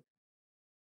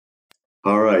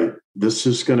 All right. This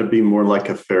is going to be more like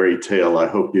a fairy tale. I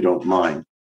hope you don't mind.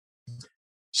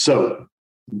 So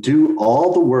do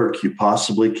all the work you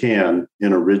possibly can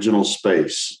in original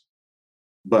space.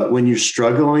 But when you're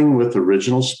struggling with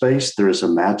original space, there is a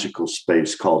magical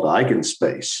space called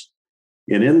eigenspace.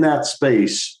 And in that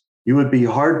space, you would be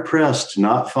hard pressed to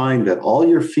not find that all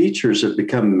your features have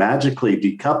become magically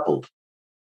decoupled.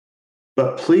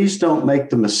 But please don't make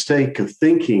the mistake of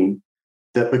thinking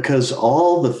that because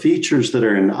all the features that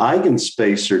are in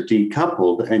eigenspace are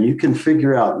decoupled, and you can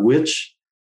figure out which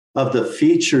of the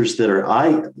features that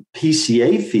are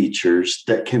PCA features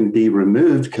that can be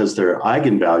removed because their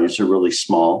eigenvalues are really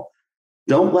small.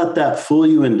 Don't let that fool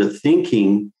you into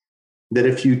thinking that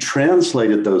if you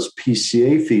translated those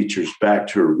PCA features back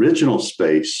to original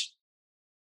space,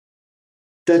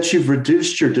 that you've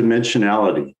reduced your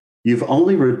dimensionality. You've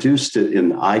only reduced it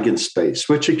in eigenspace,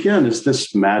 which again is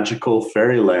this magical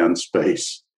fairyland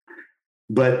space.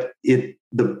 But the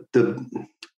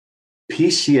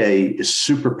PCA is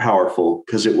super powerful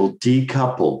because it will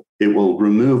decouple. It will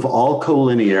remove all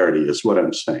collinearity, is what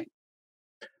I'm saying.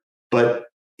 But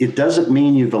it doesn't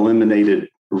mean you've eliminated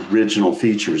original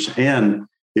features. And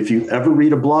if you ever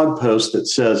read a blog post that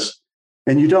says,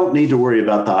 and you don't need to worry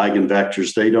about the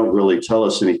eigenvectors, they don't really tell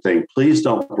us anything, please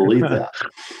don't believe that.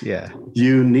 Yeah.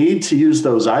 You need to use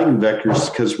those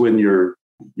eigenvectors because when your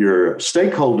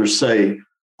stakeholders say,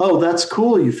 oh, that's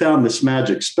cool, you found this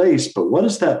magic space, but what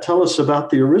does that tell us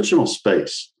about the original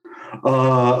space?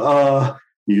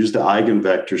 Use the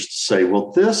eigenvectors to say,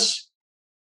 well, this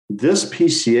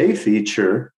PCA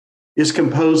feature is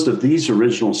composed of these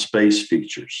original space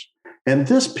features. And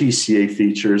this PCA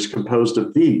feature is composed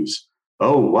of these.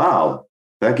 Oh, wow,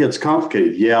 that gets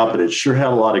complicated. Yeah, but it sure had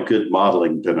a lot of good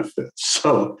modeling benefits.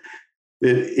 So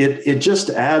it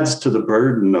just adds to the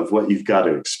burden of what you've got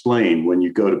to explain when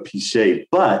you go to PCA,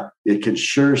 but it can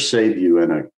sure save you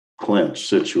in a clinch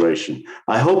situation.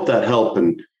 I hope that helped.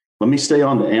 And let me stay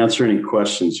on to answer any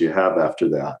questions you have after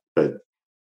that. But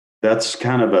that's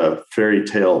kind of a fairy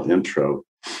tale intro.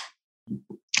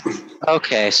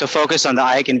 Okay, so focus on the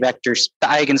eigenvectors, the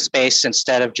eigenspace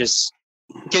instead of just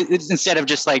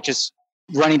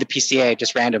running the PCA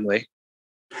just randomly.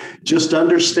 Just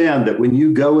understand that when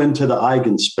you go into the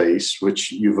eigenspace,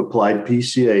 which you've applied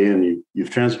PCA and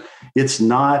it's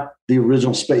not the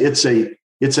original space.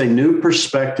 It's a new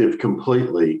perspective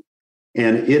completely,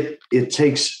 and it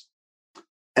takes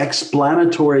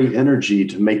explanatory energy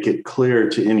to make it clear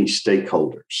to any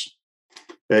stakeholders.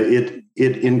 It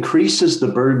increases the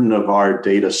burden of our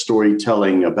data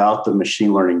storytelling about the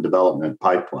machine learning development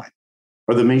pipeline,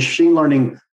 or the machine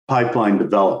learning pipeline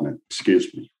development,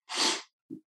 excuse me.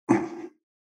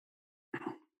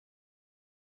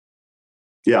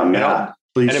 Yeah, Matt,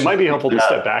 please. And it might be helpful to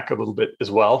step back a little bit as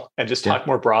well and just talk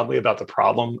more broadly about the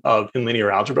problem of in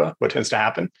linear algebra, what tends to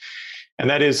happen. And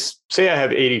that is, say I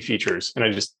have 80 features and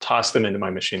I just toss them into my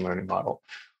machine learning model.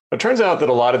 It turns out that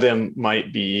a lot of them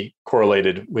might be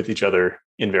correlated with each other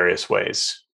in various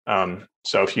ways.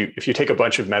 So if you take a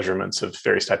bunch of measurements of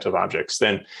various types of objects,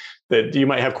 then you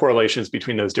might have correlations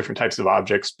between those different types of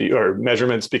objects or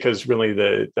measurements because really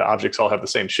the objects all have the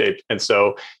same shape. And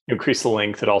so you increase the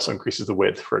length, it also increases the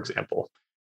width, for example.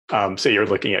 Say you're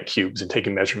looking at cubes and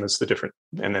taking measurements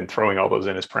and then throwing all those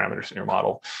in as parameters in your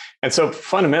model. And so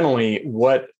fundamentally,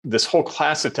 what this whole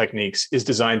class of techniques is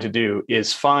designed to do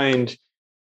is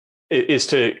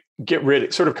to get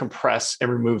rid, sort of compress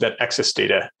and remove that excess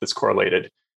data that's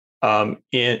correlated.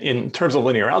 In terms of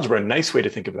linear algebra, a nice way to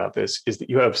think about this is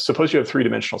that suppose you have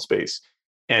three-dimensional space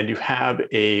and you have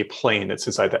a plane that's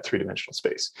inside that three-dimensional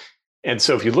space. And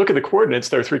so if you look at the coordinates,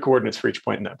 there are 3 coordinates for each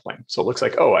point in that plane. So it looks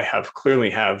like, oh, I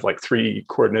clearly have like 3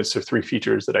 coordinates or 3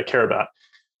 features that I care about,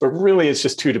 but really it's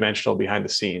just 2-dimensional behind the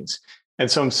scenes.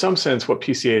 And so in some sense, what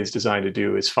PCA is designed to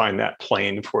do is find that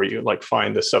plane for you, like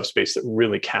find the subspace that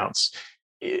really counts.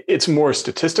 It's more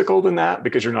statistical than that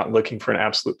because you're not looking for an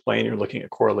absolute plane, you're looking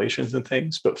at correlations and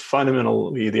things. But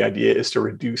fundamentally, the idea is to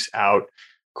reduce out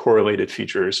correlated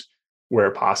features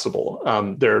where possible.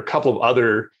 There are a couple of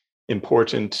other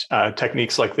important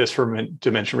techniques like this for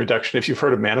dimension reduction. If you've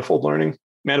heard of manifold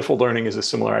learning is a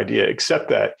similar idea, except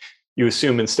that you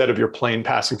assume instead of your plane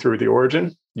passing through the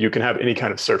origin, you can have any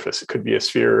kind of surface. It could be a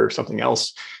sphere or something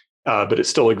else, but it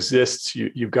still exists.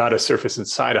 You've got a surface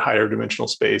inside a higher dimensional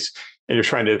space, and you're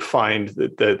trying to find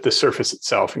the surface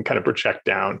itself and kind of project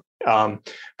down.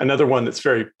 Another one that's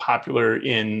very popular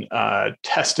in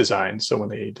test design. So when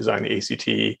they design the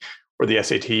ACT or the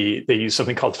SAT, they use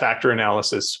something called factor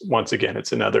analysis. Once again,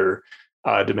 it's another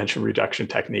dimension reduction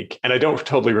technique. And I don't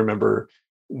totally remember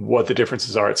what the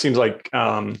differences are. It seems like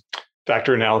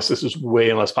factor analysis is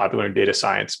way less popular in data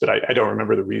science, but I don't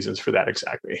remember the reasons for that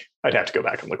exactly. I'd have to go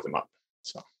back and look them up.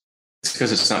 So it's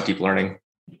because it's not deep learning.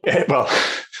 Well,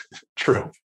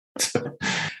 true.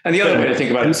 And the other way to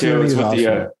think about it too is with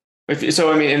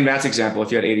awesome. In Matt's example,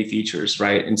 if you had 80 features,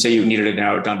 right, and say you needed to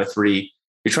narrow it down to 3,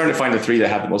 you're trying to find the 3 that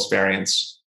have the most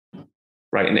variance,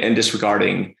 right, and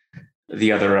disregarding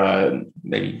the other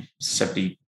maybe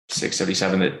 76,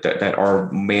 77 that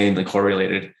are manually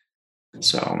correlated.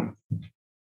 So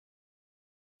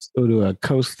let's go to a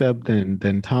co-step,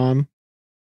 then Tom.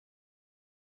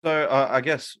 So I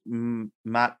guess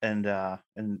Matt and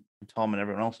Tom and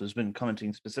everyone else has been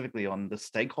commenting specifically on the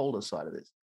stakeholder side of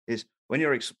this. Is when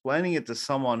you're explaining it to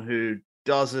someone who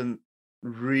doesn't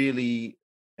really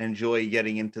enjoy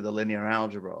getting into the linear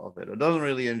algebra of it, or doesn't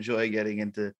really enjoy getting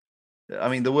into, I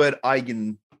mean, the word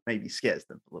eigen maybe scares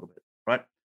them a little bit, right?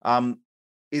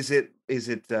 Is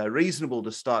it reasonable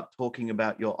to start talking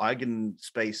about your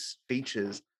eigenspace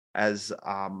features as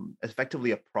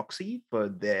effectively a proxy for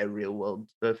their real world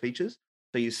features?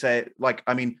 So you say, like,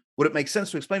 I mean, would it make sense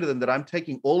to explain to them that I'm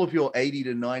taking all of your 80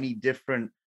 to 90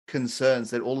 different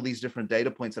concerns, that all of these different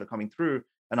data points that are coming through,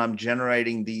 and I'm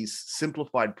generating these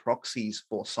simplified proxies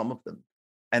for some of them.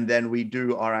 And then we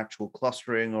do our actual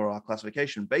clustering or our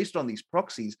classification based on these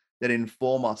proxies that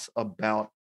inform us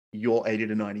about your 80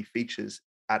 to 90 features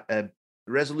at a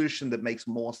resolution that makes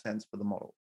more sense for the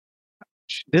model.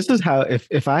 This is how,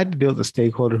 if I had to deal with a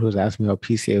stakeholder who was asking me how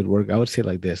PCA would work, I would say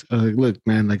like this. Look,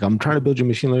 man, like I'm trying to build your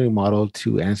machine learning model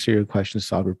to answer your question,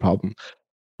 solve your problem.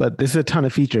 But this is a ton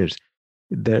of features.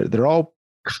 They're all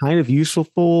kind of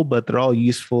useful, but they're all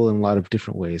useful in a lot of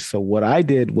different ways. So what I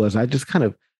did was I just kind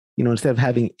of, instead of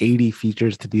having 80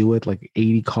 features to deal with, like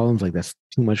 80 columns, like that's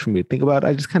too much for me to think about,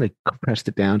 I just kind of compressed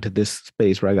it down to this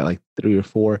space where I got like 3 or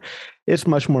 4. It's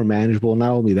much more manageable.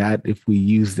 Not only that, if we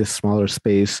use this smaller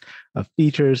space of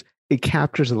features, it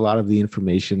captures a lot of the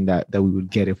information that we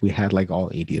would get if we had like all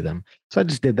 80 of them. So I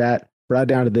just did that, brought it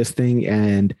down to this thing,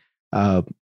 and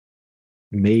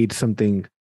made something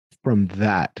from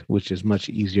that, which is much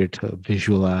easier to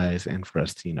visualize and for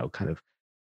us to, kind of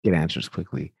get answers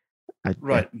quickly.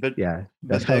 But yeah,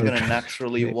 but they're going to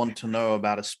naturally want to know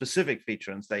about a specific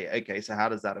feature and say, okay, so how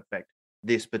does that affect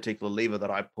this particular lever that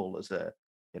I pull as a,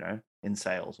 in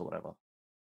sales or whatever?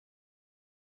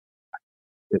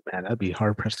 Man, I'd be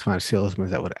hard pressed to find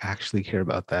salesmen that would actually care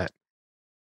about that.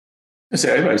 So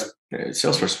everybody's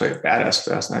Salesforce play badass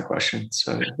to ask that question.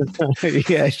 So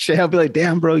yeah, I'll be like,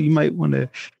 damn, bro, you might want to.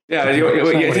 Yeah, I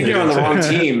think you're on the wrong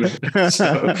team.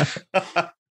 So.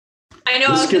 I know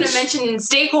I was going to mention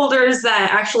stakeholders that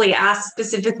actually ask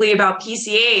specifically about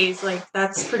PCAs. Like,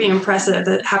 that's pretty impressive.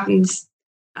 That happens.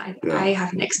 I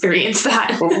haven't experienced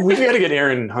that. Well, we've got to get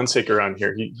Aaron Hunsaker on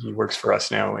here. He works for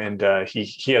us now, and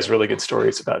he has really good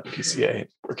stories about PCA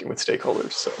working with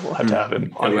stakeholders. So we'll have to have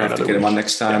him on. We'll have to get him on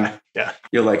next time. Yeah.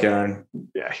 You'll like Aaron.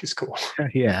 Yeah, he's cool.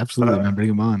 Yeah, absolutely. Man, bring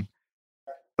him on.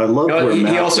 I love.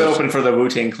 He also opened for the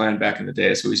Wu-Tang Clan back in the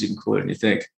day, so he's even cooler than you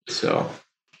think. So,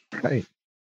 right.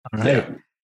 All right.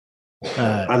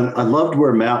 Yeah. I loved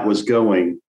where Matt was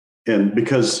going, and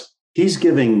because he's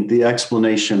giving the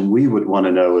explanation we would want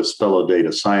to know as fellow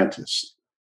data scientists.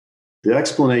 The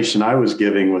explanation I was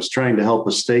giving was trying to help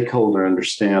a stakeholder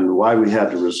understand why we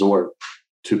had to resort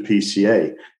to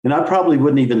PCA. And I probably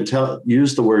wouldn't even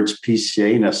use the words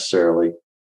PCA necessarily,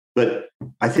 but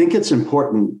I think it's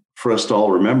important for us to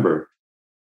all remember,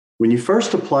 when you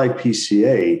first apply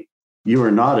PCA, you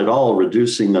are not at all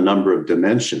reducing the number of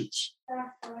dimensions.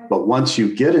 But once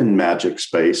you get in magic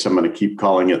space, I'm going to keep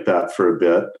calling it that for a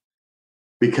bit,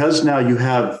 because now you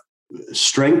have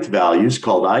strength values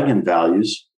called eigenvalues,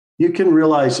 you can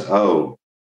realize,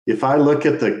 if I look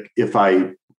at if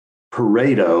I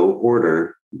Pareto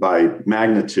order by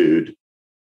magnitude,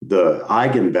 the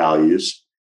eigenvalues,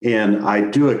 and I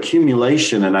do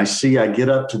accumulation and I see I get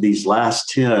up to these last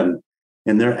 10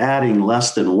 and they're adding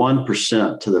less than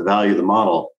 1% to the value of the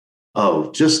model,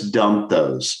 just dump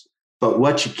those. But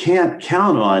what you can't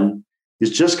count on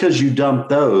is just because you dump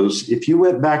those, if you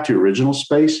went back to original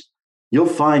space, you'll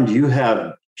find you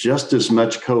have just as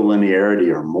much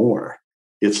collinearity or more.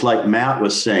 It's like Matt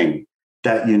was saying,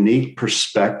 that unique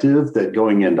perspective that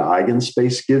going into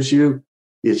eigenspace gives you,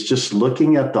 it's just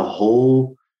looking at the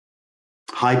whole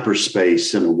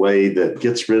hyperspace in a way that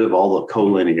gets rid of all the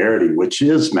collinearity, which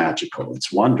is magical.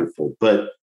 It's wonderful. But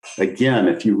again,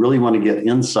 if you really want to get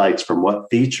insights from what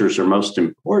features are most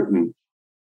important,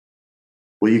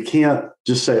 well, you can't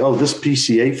just say, this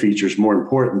PCA feature is more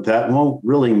important. That won't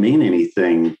really mean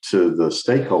anything to the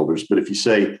stakeholders. But if you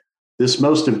say this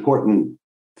most important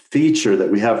feature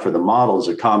that we have for the model is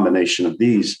a combination of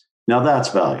these, now that's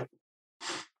valuable.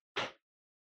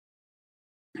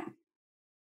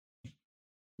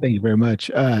 Thank you very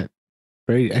much.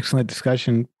 Very excellent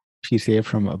discussion, PCA,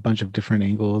 from a bunch of different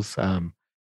angles.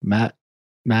 Matt,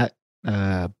 Matt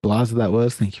Blaza, that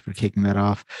was. Thank you for kicking that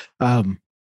off.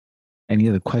 Any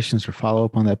other questions or follow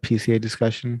up on that PCA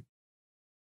discussion?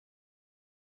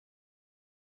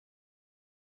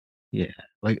 Yeah.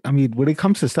 Like, I mean, when it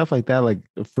comes to stuff like that, like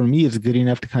for me, it's good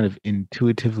enough to kind of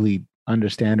intuitively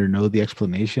understand or know the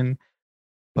explanation.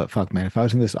 But fuck, man, if I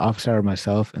was in this office hour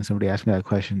myself and somebody asked me that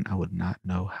question, I would not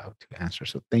know how to answer.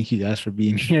 So thank you guys for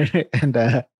being here and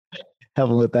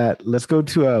helping with that. Let's go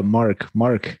to Mark.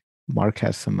 Mark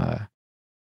has some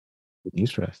good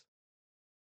news for us.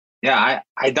 Yeah,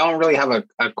 I don't really have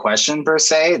a question per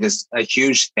se. This a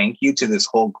huge thank you to this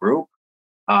whole group.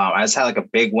 I just had like a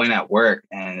big win at work,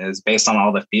 and it's based on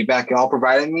all the feedback y'all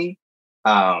provided me.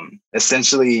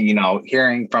 Essentially,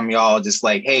 hearing from y'all just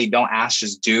like, hey, don't ask,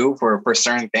 just do for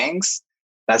certain things.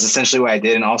 That's essentially what I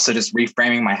did. And also just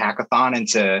reframing my hackathon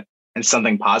into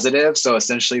something positive. So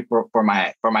essentially for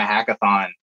my hackathon,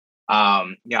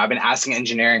 I've been asking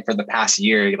engineering for the past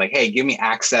year, like, hey, give me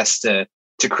access to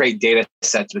create data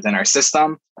sets within our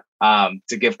system.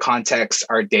 To give context,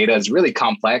 our data is really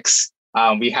complex.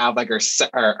 We have like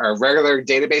our regular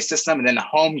database system and then a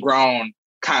homegrown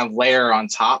kind of layer on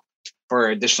top for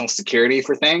additional security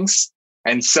for things.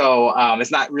 And so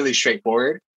it's not really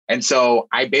straightforward. And so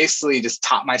I basically just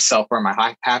taught myself for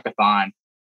my hackathon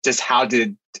just how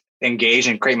to engage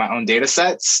and create my own data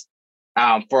sets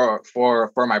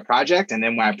for my project. And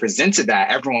then when I presented that,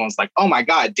 everyone was like, oh my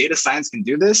God, data science can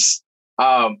do this.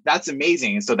 That's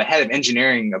amazing. And so the head of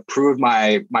engineering approved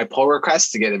my pull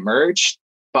request to get it merged,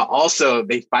 but also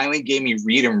they finally gave me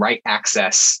read and write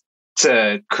access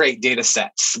to create data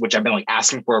sets, which I've been like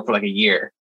asking for like a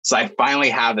year. So I finally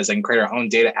have this, I can create our own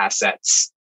data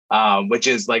assets, which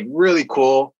is like really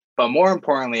cool. But more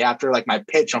importantly, after like my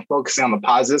pitch on focusing on the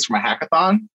positives for my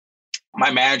hackathon,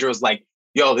 my manager was like,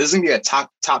 yo, this is gonna be a top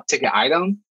ticket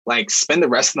item. Like spend the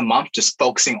rest of the month just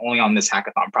focusing only on this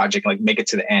hackathon project, like make it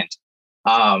to the end.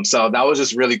 So that was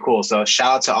just really cool. So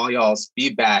shout out to all y'all's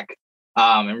feedback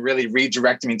and really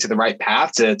redirecting me to the right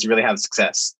path to really have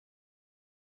success.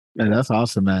 Man, that's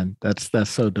awesome, man. That's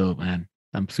so dope, man.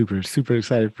 I'm super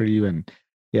excited for you, and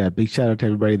yeah, big shout out to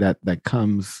everybody that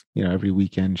comes, every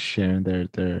weekend sharing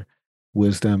their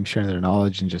wisdom, sharing their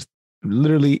knowledge, and just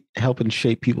literally helping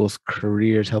shape people's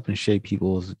careers, helping shape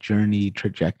people's journey,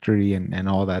 trajectory, and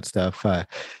all that stuff.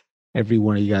 Every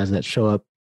one of you guys that show up.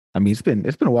 I mean, it's been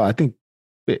a while. I think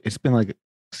it's been like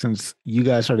since you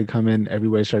guys started coming,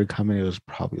 everybody started coming. It was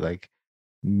probably like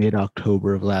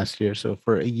mid-October of last year. So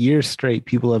for a year straight,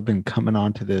 people have been coming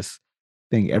onto this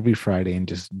thing every Friday and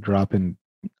just dropping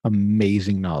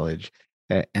amazing knowledge.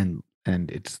 And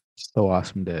it's so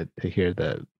awesome to hear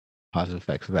the positive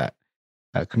effects of that.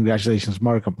 Congratulations,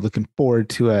 Mark. I'm looking forward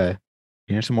to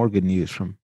hearing some more good news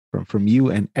from you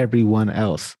and everyone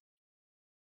else.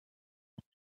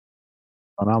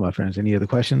 Hold on, my friends. Any other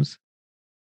questions?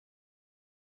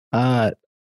 I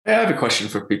have a question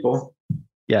for people.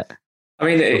 Yeah. I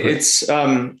mean, it's.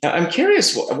 I'm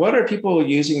curious. What are people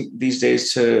using these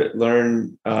days to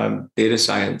learn data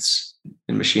science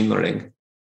and machine learning?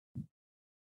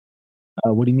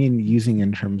 What do you mean using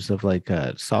in terms of like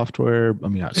software? I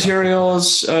mean,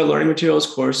 materials, learning materials,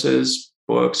 courses,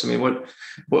 books. I mean, what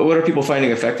are people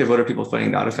finding effective? What are people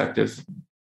finding not effective?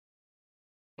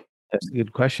 That's a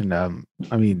good question.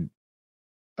 I mean,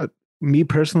 me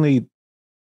personally,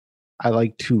 I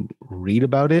like to read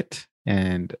about it,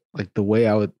 and like the way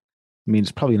I mean,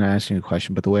 it's probably not answering your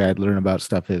question, but the way I'd learn about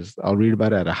stuff is I'll read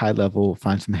about it at a high level,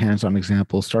 find some hands-on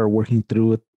examples, start working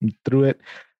through it,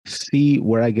 see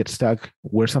where I get stuck,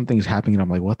 where something's happening, and I'm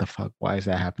like, what the fuck? Why is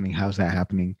that happening? How's that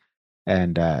happening?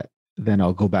 And then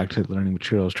I'll go back to learning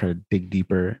materials, try to dig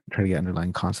deeper, try to get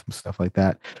underlying concepts, stuff like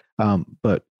that.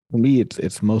 But for me,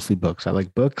 it's mostly books. I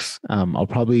like books. I'll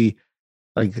probably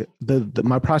like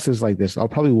my process is like this. I'll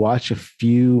probably watch a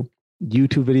few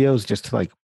YouTube videos just to like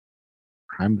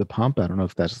prime the pump. I don't know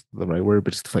if that's the right word,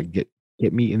 but just to like get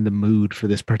me in the mood for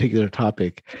this particular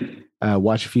topic.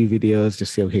 Watch a few videos,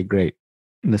 just say, okay, great.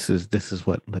 And this is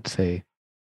what, let's say,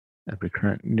 a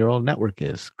recurrent neural network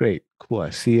is. Great, cool.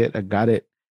 I see it. I got it.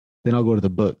 Then I'll go to the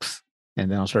books,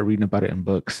 and then I'll start reading about it in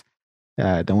books.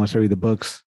 Then once I read the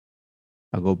books,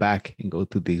 I'll go back and go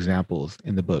through the examples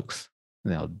in the books,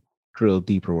 and I'll drill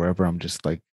deeper wherever I'm just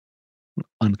like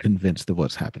unconvinced of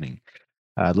what's happening.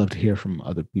 I'd love to hear from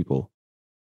other people.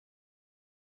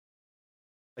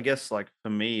 I guess like for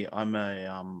me, I'm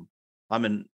a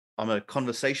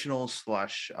conversational /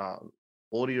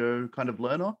 audio kind of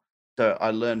learner. So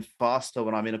I learn faster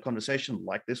when I'm in a conversation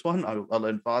like this one. I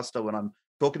learn faster when I'm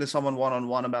talking to someone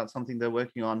one-on-one about something they're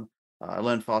working on. I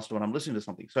learn faster when I'm listening to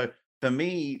something. So for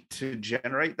me to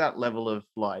generate that level of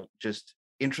like just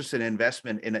interested in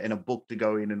investment in a book to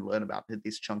go in and learn about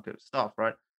this chunk of stuff,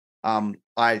 right?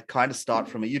 I kind of start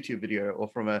from a YouTube video or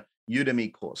from a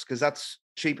Udemy course because that's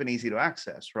cheap and easy to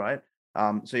access, right?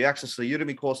 So you access the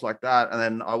Udemy course like that, and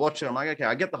then I watch it. I'm like, okay,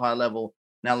 I get the high level.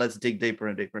 Now let's dig deeper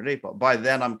and deeper and deeper. By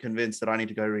then, I'm convinced that I need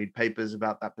to go read papers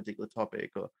about that particular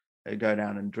topic or go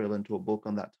down and drill into a book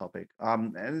on that topic.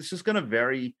 And it's just going to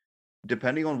vary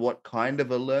depending on what kind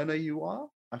of a learner you are.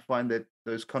 I find that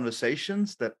those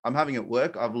conversations that I'm having at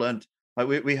work, I've learned, like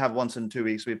we have once in 2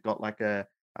 weeks, we've got like a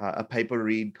paper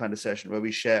read kind of session where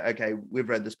we share, okay, we've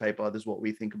read this paper, this is what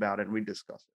we think about it, and we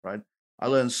discuss it, right? I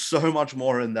learn so much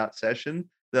more in that session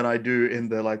than I do in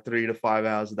the like 3 to 5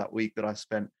 hours of that week that I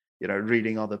spent,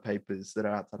 reading other papers that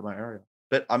are outside of my area.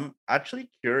 But I'm actually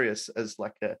curious as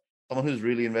like someone who's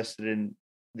really invested in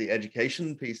the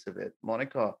education piece of it.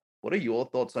 Monica, what are your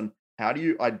thoughts on how do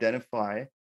you identify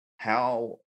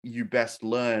how you best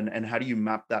learn and how do you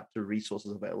map that to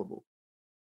resources available?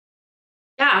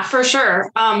 Yeah, for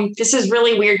sure. This is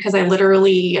really weird because I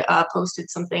literally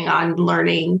posted something on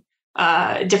learning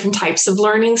different types of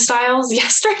learning styles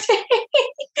yesterday.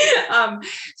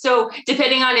 So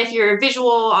depending on if you're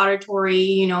visual,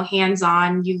 auditory,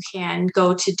 hands-on, you can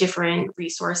go to different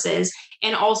resources.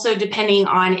 And also depending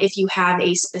on if you have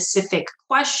a specific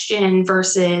question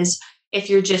versus if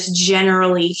you're just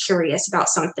generally curious about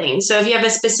something. So if you have a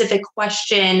specific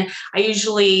question, I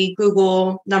usually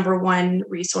Google number one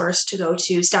resource to go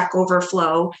to. Stack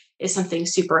Overflow is something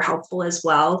super helpful as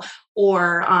well.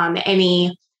 Or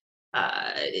any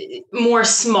more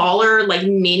smaller, like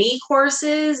mini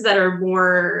courses that are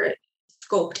more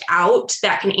scoped out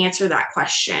that can answer that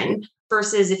question.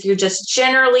 Versus if you're just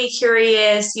generally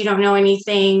curious, you don't know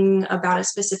anything about a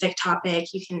specific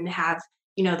topic, you can have,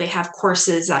 they have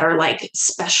courses that are like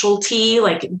specialty,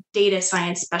 like data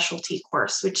science specialty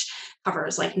course, which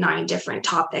covers like 9 different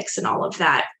topics and all of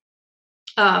that.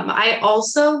 I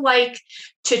also like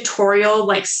tutorial,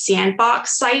 like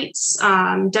sandbox sites.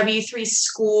 W3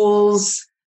 Schools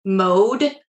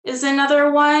Mode is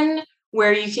another one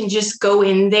where you can just go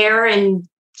in there and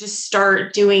just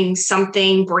start doing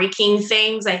something, breaking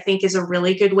things, I think is a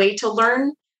really good way to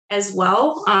learn as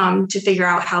well, to figure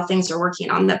out how things are working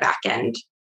on the back end.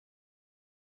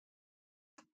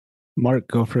 Mark,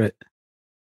 go for it.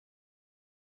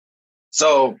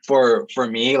 So for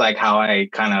me, like how I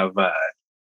kind of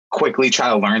quickly try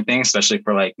to learn things, especially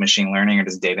for like machine learning or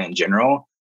just data in general,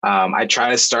 I try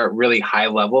to start really high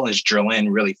level and just drill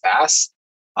in really fast.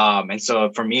 And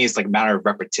so for me, it's like a matter of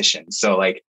repetition. So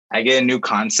like I get a new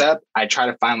concept, I try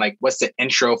to find like what's the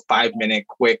intro 5-minute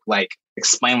quick, like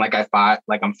explain like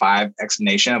I'm 5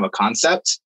 explanation of a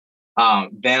concept.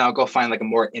 Then I'll go find like a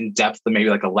more in-depth, maybe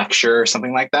like a lecture or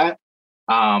something like that.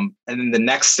 And then the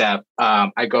next step,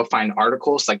 I go find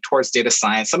articles like towards data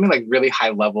science, something like really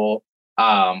high level,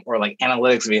 or like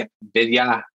analytics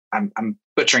vidya. I'm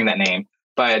butchering that name,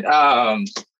 but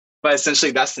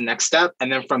essentially that's the next step.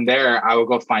 And then from there, I will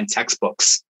go find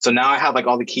textbooks. So now I have like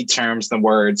all the key terms, the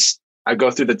words. I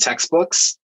go through the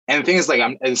textbooks, and the thing is like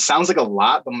it sounds like a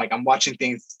lot, but I'm watching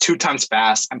things 2 times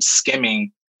fast. I'm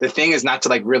skimming. The thing is not to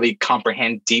like really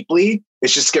comprehend deeply.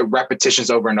 It's just get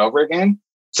repetitions over and over again.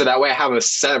 So that way I have a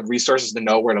set of resources to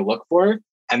know where to look for.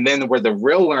 And then where the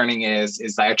real learning is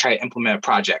that I try to implement a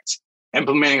project.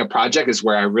 Implementing a project is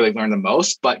where I really learn the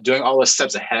most, but doing all the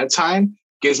steps ahead of time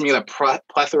gives me the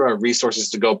plethora of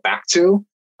resources to go back to,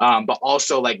 but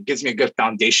also like gives me a good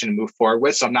foundation to move forward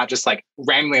with. So I'm not just like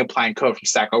randomly applying code from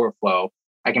Stack Overflow.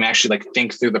 I can actually like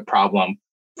think through the problem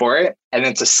for it. And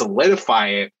then to solidify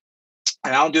it,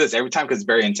 and I don't do this every time because it's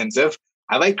very intensive,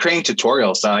 I like creating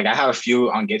tutorials. So like I have a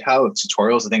few on GitHub of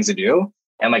tutorials and things to do,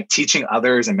 and like teaching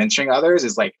others and mentoring others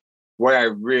is like where I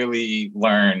really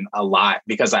learn a lot,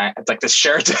 because it's like to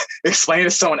share to explain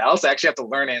to someone else. I actually have to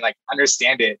learn it and like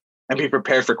understand it and be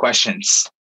prepared for questions.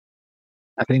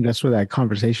 I think that's where that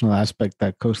conversational aspect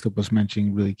that Kostap was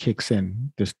mentioning really kicks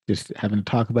in. Just having to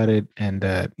talk about it and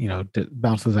to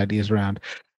bounce those ideas around.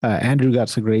 Andrew got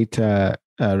some great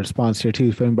response here too.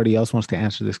 If anybody else wants to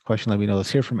answer this question, let me know.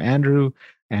 Let's hear from Andrew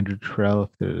Terrell.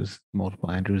 If there's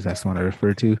multiple Andrews, that's the one I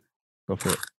refer to. Go for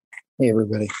it. Hey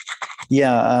everybody.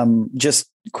 Yeah, just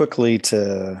quickly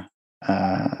to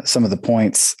some of the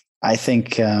points. I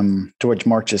think to what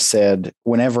Mark just said,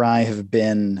 whenever I have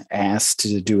been asked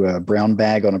to do a brown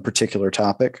bag on a particular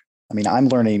topic, I mean, I'm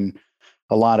learning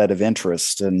a lot out of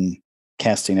interest and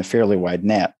casting a fairly wide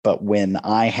net. But when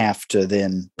I have to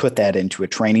then put that into a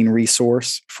training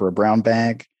resource for a brown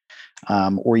bag,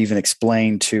 or even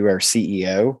explain to our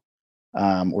CEO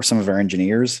or some of our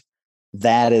engineers,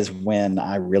 that is when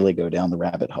I really go down the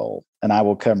rabbit hole. and I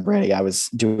will come ready. I was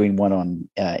doing one on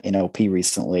NLP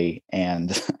recently,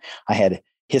 and I had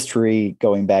history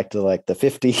going back to like the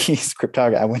 50s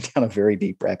cryptography. I went down a very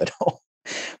deep rabbit hole,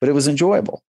 but it was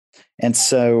enjoyable. And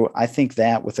so I think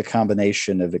that with a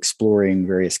combination of exploring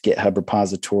various GitHub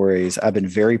repositories, I've been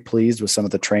very pleased with some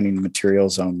of the training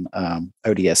materials on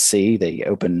ODSC, the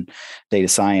Open Data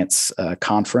Science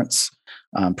Conference,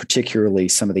 particularly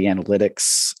some of the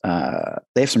analytics.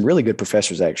 They have some really good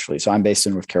professors, actually. So I'm based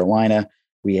in North Carolina.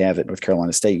 We have at North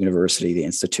Carolina State University, the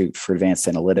Institute for Advanced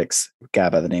Analytics, a guy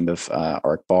by the name of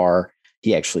Art Barr.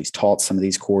 He actually taught some of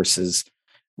these courses,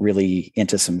 really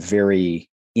into some very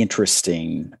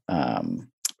interesting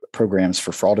programs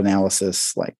for fraud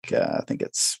analysis, like I think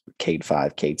it's CADE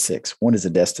 5, CADE 6. One is a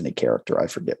Destiny character. I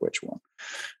forget which one.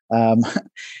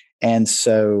 And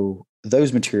so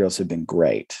those materials have been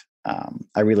great.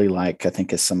 I really like, I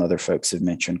think as some other folks have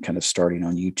mentioned, kind of starting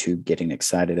on YouTube, getting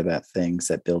excited about things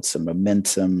that build some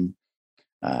momentum.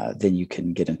 Then you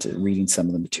can get into reading some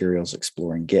of the materials,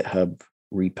 exploring GitHub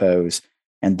repos,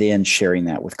 and then sharing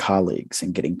that with colleagues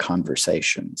and getting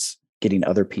conversations, getting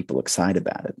other people excited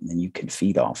about it. And then you can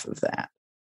feed off of that.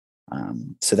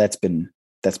 So that's been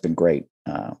great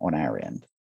on our end.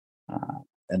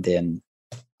 And then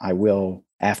I will,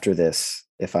 after this,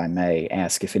 if I may,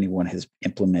 ask if anyone has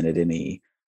implemented any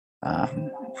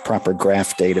proper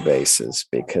graph databases,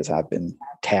 because I've been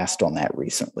tasked on that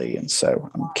recently. And so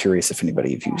I'm curious if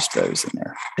anybody have used those in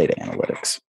their data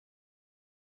analytics.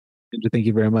 Thank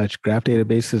you very much. Graph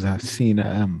databases, I've seen,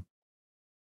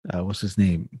 what's his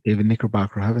name? David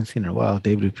Knickerbocker. I haven't seen in a while.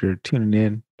 David, if you're tuning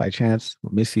in by chance,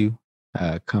 we'll miss you.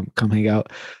 Come hang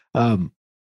out.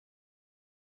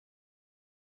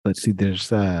 Let's see,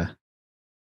 there's a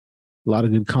lot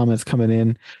of good comments coming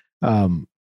in.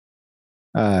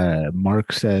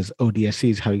 Mark says ODSC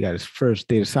is how he got his first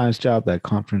data science job. That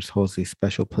conference holds a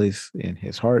special place in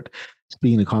his heart.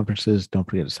 Speaking of conferences, don't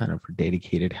forget to sign up for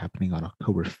Dedicated, happening on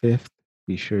October 5th.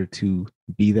 Be sure to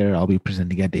be there. I'll be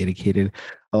presenting at Dedicated.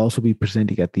 I'll also be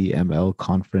presenting at the ML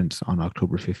conference on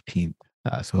October 15th.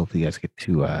 So hopefully you guys get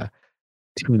to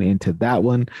tune into that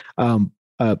one.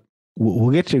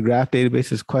 We'll get to your graph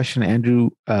databases question,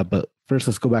 Andrew, but first,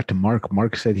 let's go back to Mark.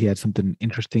 Mark said he had something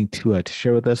interesting to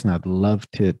share with us, and I'd love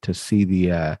to see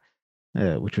the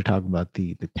what you're talking about,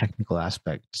 the technical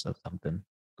aspects of something.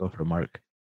 Go for Mark.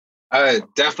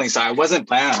 Definitely. So I wasn't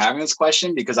planning on having this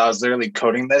question because I was literally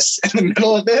coding this in the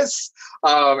middle of this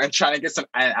and trying to get some.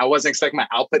 I wasn't expecting my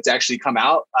output to actually come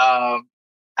out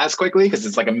as quickly because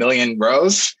it's like a million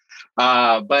rows.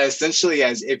 But essentially,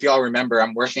 as if y'all remember,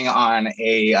 I'm working on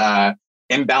a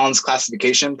imbalance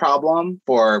classification problem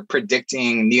for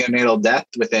predicting neonatal death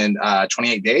within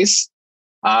 28 days.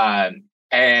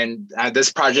 And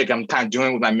this project I'm kind of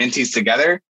doing with my mentees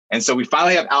together. And so we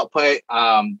finally have output.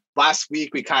 Last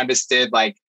week, we kind of just did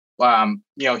like,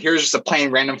 here's just a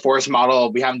plain random forest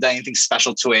model. We haven't done anything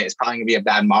special to it. It's probably gonna be a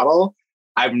bad model.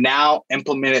 I've now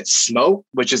implemented SMOTE,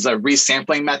 which is a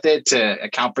resampling method to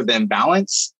account for the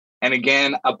imbalance. And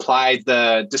again, applied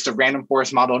just a random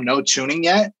forest model, no tuning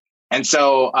yet. And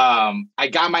so I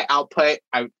got my output.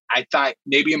 I thought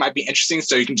maybe it might be interesting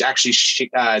so you can actually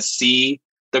see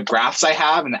the graphs I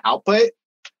have in the output.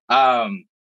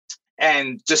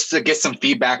 And just to get some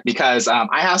feedback, because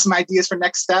I have some ideas for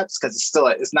next steps, because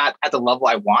it's not at the level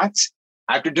I want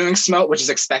after doing SMOTE, which is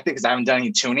expected because I haven't done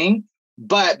any tuning.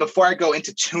 But before I go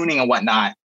into tuning and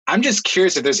whatnot, I'm just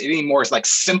curious if there's any more like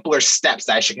simpler steps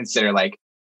that I should consider. Like,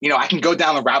 I can go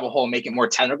down the rabbit hole and make it more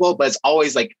technical, but it's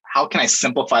always like, how can I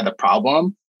simplify the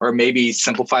problem or maybe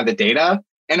simplify the data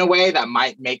in a way that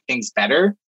might make things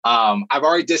better? I've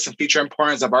already did some feature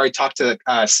importance. I've already talked to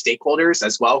stakeholders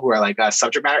as well, who are like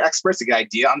subject matter experts to get an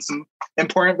idea on some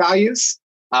important values.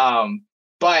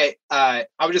 But I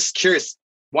was just curious,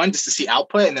 one, just to see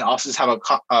output, and then also just have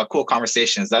a cool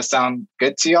conversation. Does that sound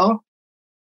good to y'all?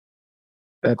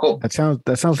 Cool. That sounds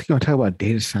like you want to talk about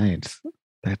data science.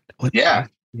 Yeah.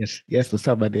 Yes. Let's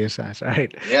talk about data science. All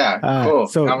right. Yeah. Cool.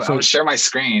 So I'm gonna share my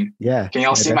screen. Yeah. Can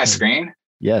y'all see my screen?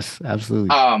 Yes, absolutely.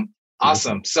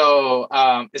 Awesome. So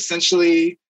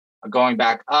essentially, going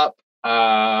back up.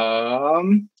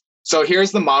 So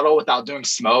here's the model without doing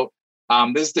SMOTE.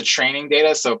 This is the training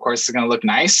data. So of course it's gonna look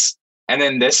nice. And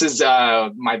then this is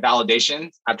my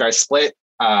validation after I split.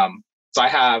 So I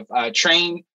have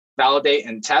train, validate,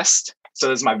 and test. So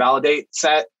this is my validate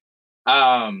set.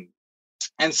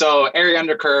 And so area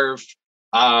under curve,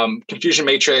 confusion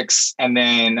matrix, and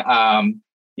then,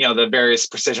 the various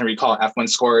precision recall F1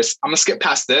 scores. I'm gonna skip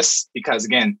past this because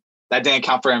again, that didn't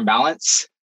account for imbalance.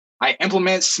 I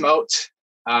implement SMOTE.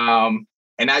 And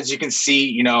as you can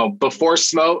see, before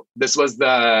SMOTE, this was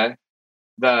the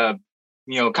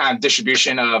kind of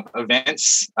distribution of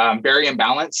events, very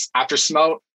imbalanced after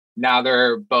smoke. Now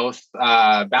they're both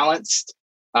balanced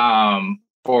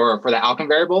for the outcome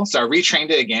variable. So I retrained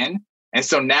it again. And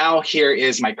so now here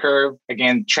is my curve.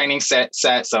 Again, training set,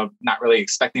 so not really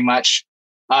expecting much.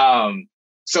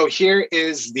 So here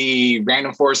is the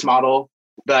random forest model.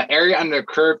 The area under the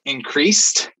curve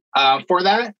increased for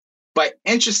that. But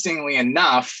interestingly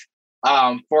enough,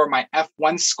 for my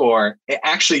F1 score, it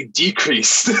actually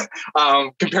decreased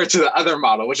compared to the other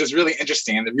model, which is really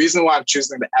interesting. And the reason why I'm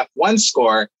choosing the F1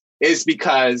 score is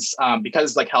because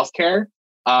like healthcare,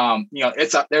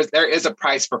 there is a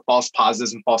price for false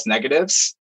positives and false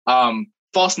negatives.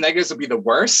 False negatives would be the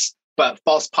worst, but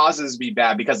false positives would be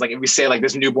bad because like if we say like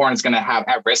this newborn is going to have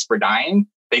at risk for dying,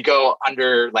 they go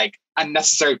under like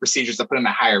unnecessary procedures that put them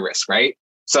at higher risk, right?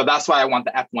 So that's why I want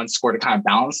the F1 score to kind of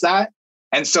balance that.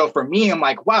 And so for me, I'm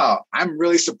like, wow, I'm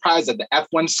really surprised that the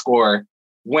F1 score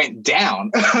went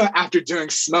down after doing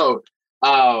smoke.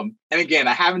 And again,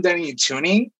 I haven't done any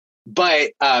tuning,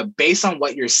 but based on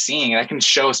what you're seeing, and I can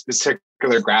show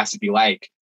particular graphs if you like,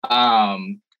 what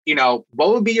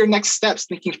would be your next steps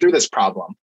thinking through this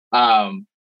problem? And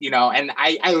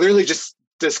I literally just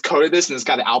coded this and it's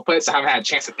got the output, so I haven't had a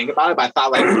chance to think about it, but I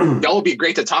thought like y'all would be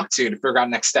great to talk to figure out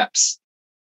next steps.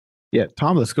 Yeah,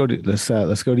 Tom, let's go to you.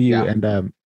 Yeah.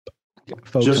 And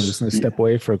folks, I'm just going to step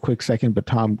away for a quick second, but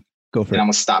Tom, go for it. I'm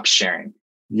going to stop sharing.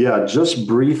 Yeah, just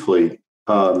briefly.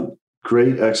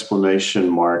 Great explanation,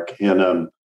 Mark. And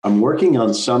I'm working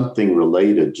on something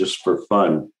related just for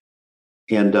fun.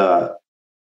 And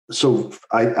so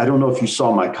I don't know if you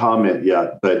saw my comment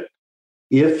yet, but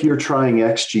if you're trying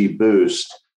XGBoost,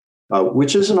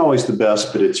 which isn't always the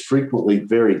best, but it's frequently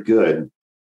very good,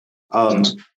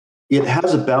 it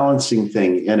has a balancing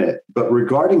thing in it. But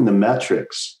regarding the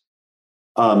metrics,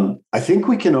 I think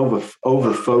we can over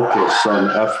focus on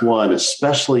F1,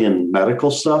 especially in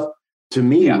medical stuff. To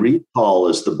me, recall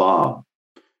is the bomb.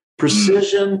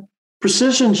 Precision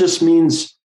just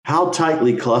means how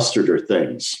tightly clustered are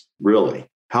things, really?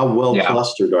 How well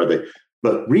clustered are they?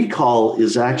 But recall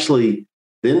is actually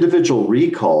the individual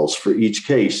recalls for each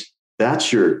case.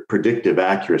 That's your predictive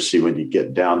accuracy when you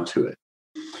get down to it.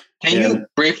 Can you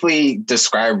briefly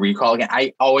describe recall again?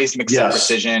 I always mix up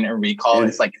precision and recall.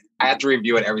 It's like I have to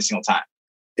review it every single time.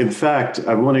 In fact,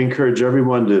 I want to encourage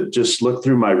everyone to just look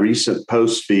through my recent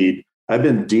post feed. I've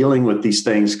been dealing with these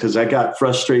things because I got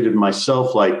frustrated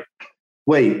myself. Like,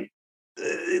 wait,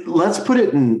 let's put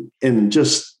it in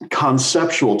just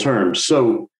conceptual terms.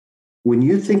 So when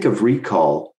you think of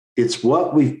recall, it's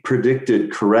what we've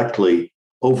predicted correctly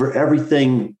over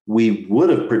everything we would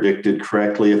have predicted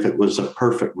correctly if it was a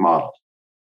perfect model.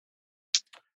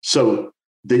 So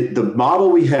the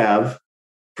model we have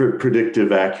for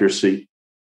predictive accuracy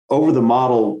over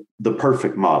the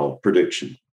perfect model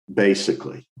prediction,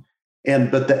 basically.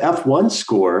 But the F1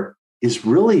 score is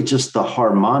really just the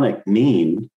harmonic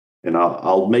mean, and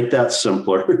I'll make that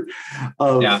simpler.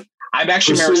 I've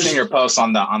actually never seen your post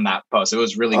on that post. It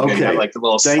was really good. You have like the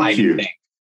little sliding thing.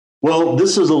 Well,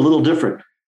 this is a little different.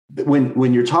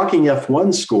 When you're talking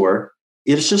F1 score,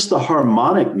 it's just the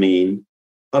harmonic mean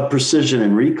of precision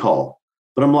and recall.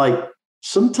 But I'm like,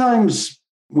 sometimes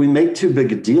we make too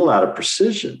big a deal out of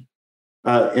precision.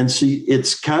 And so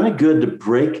it's kind of good to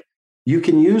break. You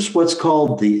can use what's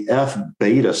called the F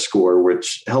beta score,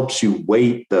 which helps you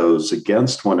weight those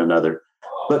against one another.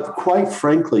 But quite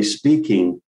frankly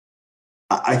speaking,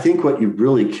 I think what you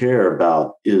really care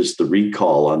about is the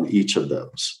recall on each of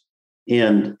those.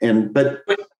 But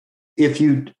if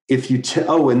you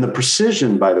and the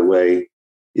precision, by the way,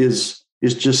 is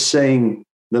just saying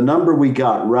the number we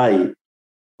got right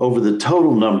over the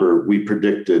total number we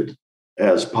predicted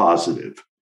as positive.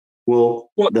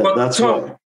 Well, that's Tom,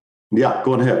 what. Yeah,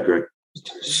 go ahead, Greg.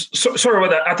 Sorry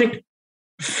about that. I think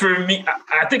for me,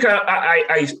 I think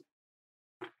I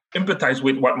empathize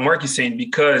with what Mark is saying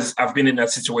because I've been in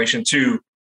that situation too,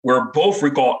 where both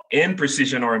recall and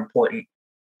precision are important,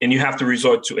 and you have to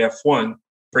resort to F1.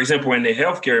 For example, in the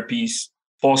healthcare piece,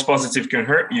 false positive can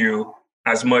hurt you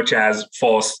as much as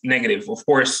false negative. Of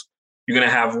course, you're going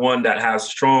to have one that has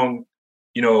strong,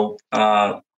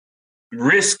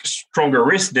 stronger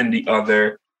risk than the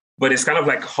other, but it's kind of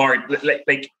like hard.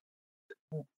 Like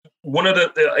one of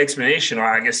the explanation, or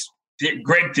I guess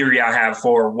Greg theory I have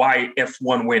for why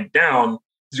F1 went down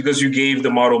is because you gave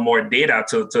the model more data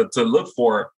to look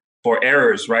for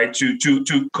errors, right?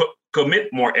 To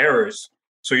commit more errors.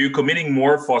 So you're committing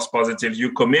more false positives,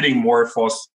 you're committing more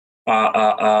false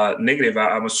negative.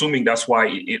 I'm assuming that's why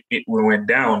it went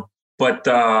down. But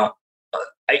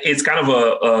it's kind of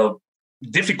a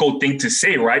difficult thing to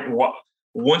say, right?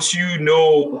 once you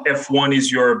know F1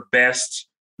 is your best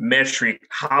metric,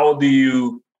 how do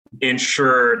you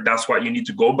ensure that's what you need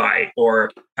to go by?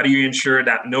 Or how do you ensure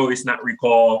that, no, it's not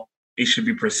recall, it should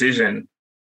be precision?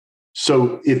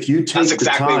 So if you take that's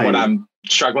exactly the time, what I'm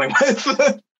struggling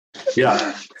with.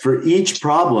 Yeah. For each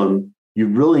problem, you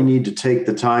really need to take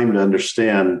the time to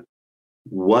understand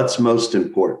what's most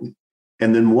important.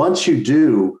 And then once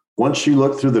you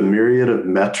look through the myriad of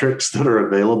metrics that are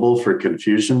available for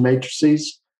confusion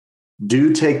matrices,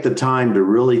 do take the time to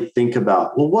really think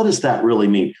about, well, what does that really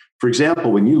mean? For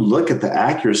example, when you look at the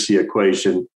accuracy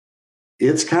equation,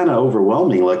 it's kind of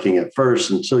overwhelming looking at first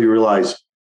until you realize,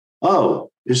 oh,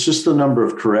 it's just the number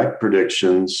of correct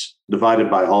predictions divided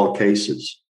by all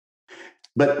cases.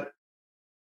 But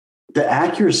the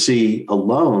accuracy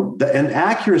alone, and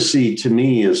accuracy to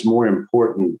me is more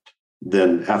important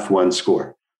than F1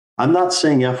 score. I'm not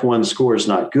saying F1 score is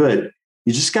not good.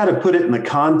 You just got to put it in the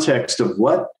context of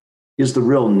what is the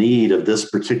real need of this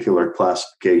particular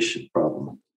classification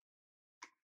problem.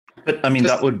 But I mean,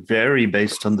 that would vary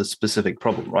based on the specific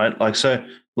problem, right?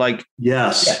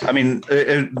 Yes. I mean,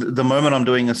 the moment I'm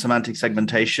doing a semantic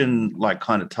segmentation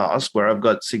kind of task where I've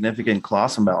got significant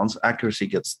class imbalance, accuracy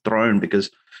gets thrown, because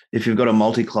if you've got a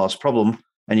multi-class problem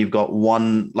and you've got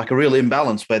one, like a real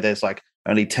imbalance where there's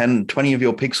only 10, 20 of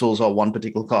your pixels are one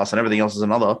particular class and everything else is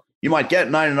another, you might get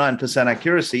 99%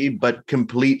 accuracy, but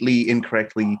completely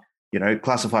incorrectly,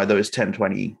 classify those 10,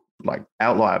 20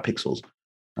 outlier pixels.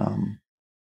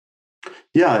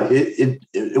 Yeah,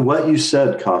 what you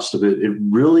said, Kostov, it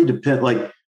really depends.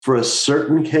 Like for a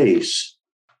certain case,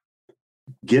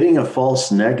 getting a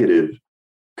false negative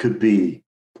could be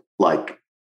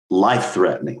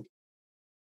life-threatening.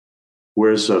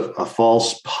 Whereas a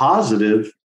false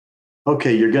positive,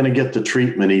 okay, you're going to get the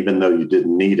treatment even though you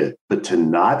didn't need it. But to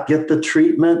not get the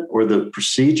treatment or the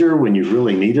procedure when you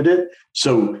really needed it,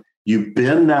 so you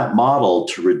bend that model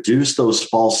to reduce those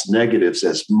false negatives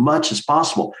as much as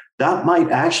possible. That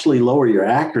might actually lower your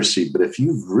accuracy, but if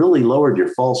you've really lowered your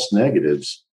false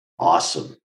negatives,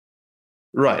 awesome.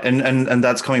 Right, and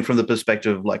that's coming from the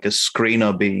perspective of a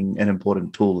screener being an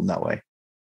important tool in that way.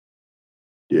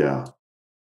 Yeah.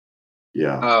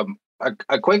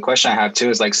 A quick question I have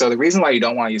too is so the reason why you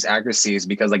don't want to use accuracy is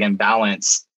because in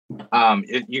balance,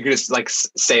 you could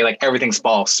just say everything's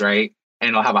false, right? And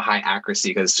it'll have a high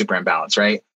accuracy because it's super imbalanced,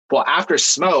 right? Well, after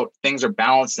smote, things are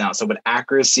balanced now. So would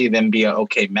accuracy then be an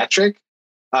okay metric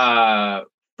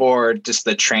for just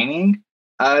the training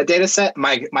data set?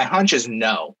 My hunch is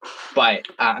no, but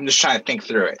I'm just trying to think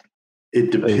through it.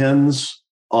 It depends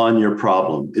on your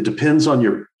problem. It depends on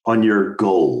your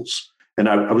goals. And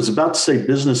I was about to say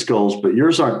business goals, but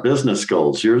yours aren't business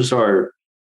goals. Yours are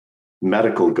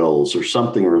medical goals or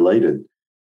something related.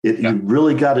 You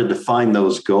really got to define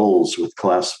those goals with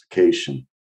classification.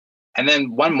 And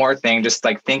then one more thing, just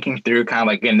thinking through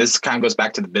again, this kind of goes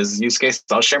back to the business use case.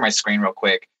 So I'll share my screen real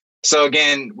quick. So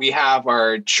again, we have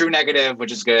our true negative,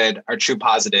 which is good, our true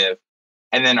positive,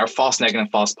 and then our false negative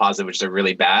and false positive, which are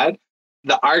really bad.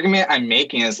 The argument I'm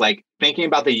making is thinking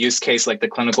about the use case, the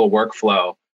clinical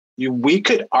workflow. We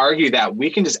could argue that we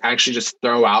can just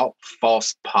throw out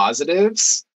false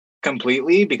positives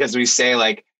completely, because we say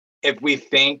if we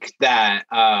think that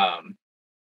I'm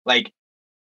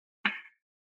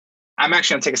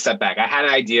actually going to take a step back. I had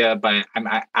an idea, but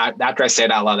after I say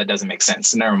it out loud, that doesn't make sense.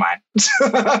 So never mind.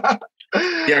 Yeah,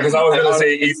 because I was going to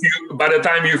say, by the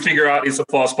time you figure out it's a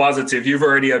false positive, you've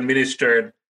already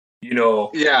administered,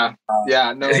 no,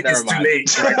 it's too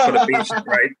late, right, for the patient,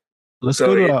 right? Let's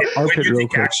go to when ARPIT you real take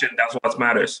quick. action, that's what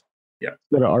matters. Yeah.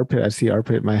 Go to ARPIT. I see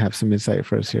ARPIT might have some insight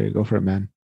for us here. Go for it, man.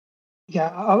 Yeah,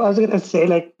 I was going to say,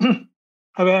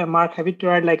 Mark, have you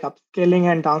tried upscaling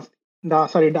and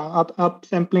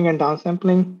upsampling and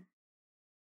downsampling?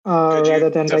 Could you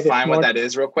rather than define what that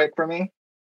is real quick for me?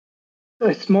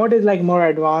 So Smote is more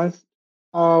advanced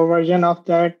version of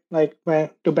that,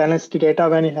 to balance the data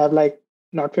when you have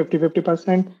not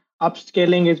 50%.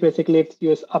 Upscaling is basically it's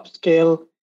use upscale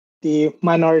the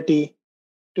minority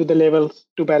to the levels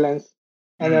to balance.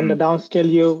 And then the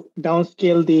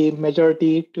downscale the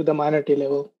majority to the minority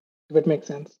level, if it makes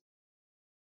sense.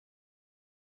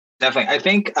 Definitely. I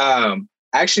think I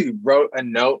actually wrote a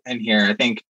note in here. I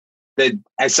think I've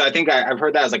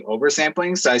heard that as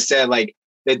oversampling. So I said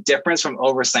the difference from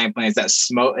oversampling is that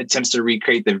Smote attempts to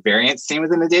recreate the variance seen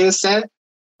within the data set,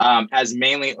 as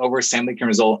mainly oversampling can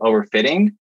result in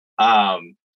overfitting.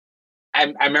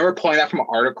 I remember pulling that from an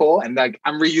article, and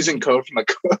I'm reusing code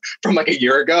from a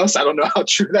year ago, so I don't know how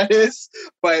true that is,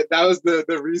 but that was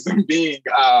the reason being.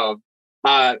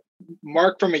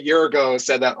 Mark from a year ago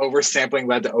said that oversampling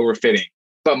led to overfitting.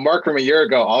 But Mark from a year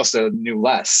ago also knew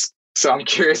less. So I'm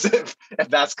curious if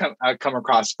that's come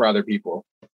across for other people.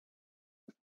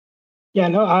 Yeah,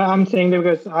 no, I'm saying that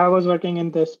because I was working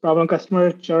in this problem,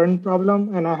 customer churn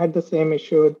problem, and I had the same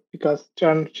issue because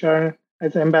churn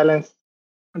is an imbalanced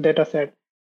data set.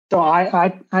 So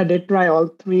I did try all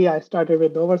three. I started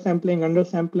with oversampling,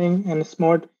 undersampling, and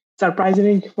smart.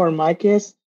 Surprisingly, for my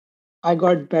case, I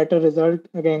got better result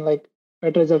again, like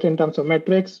better result in terms of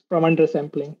metrics from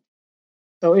undersampling.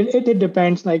 So it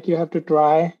depends. Like you have to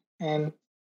try, and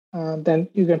then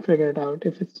you can figure it out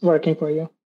if it's working for you.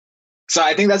 So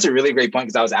I think that's a really great point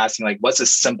because I was asking like, what's a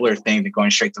simpler thing than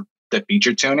going straight to the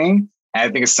feature tuning? And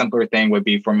I think a simpler thing would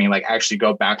be for me, like actually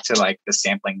go back to like the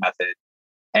sampling method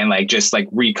and like just like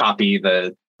recopy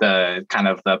the kind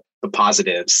of the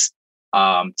positives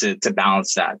to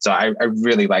balance that. So I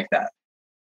really like that.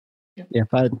 Yeah,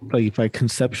 if I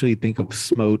conceptually think of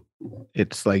SMOTE,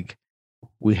 it's like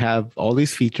we have all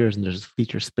these features and there's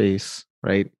feature space,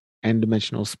 right?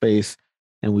 N-dimensional space,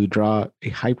 and we draw a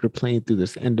hyperplane through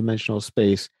this n-dimensional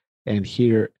space. And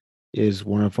here is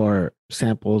one of our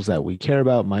samples that we care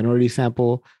about, minority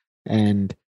sample.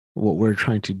 And what we're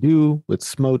trying to do with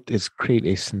SMOTE is create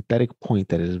a synthetic point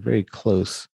that is very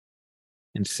close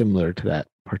and similar to that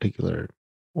particular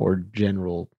or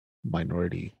general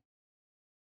minority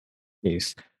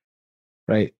case,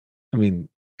 right? I mean,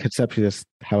 conceptually, that's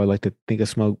how I like to think of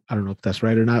SMOTE. I don't know if that's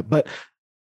right or not, but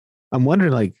I'm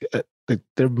wondering, like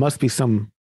there must be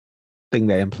some thing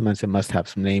that implements it, must have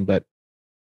some name, but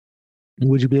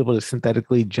would you be able to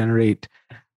synthetically generate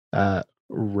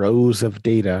rows of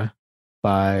data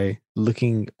by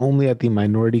looking only at the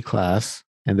minority class,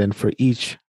 and then for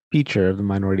each feature of the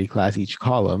minority class, each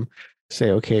column,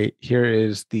 say, okay, here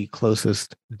is the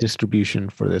closest distribution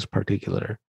for this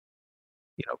particular,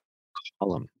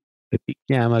 column. Could be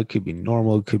gamma, could be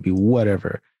normal, could be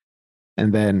whatever.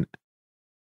 And then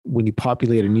when you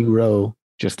populate a new row,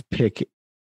 just pick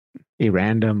a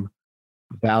random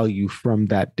value from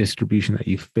that distribution that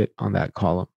you fit on that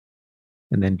column,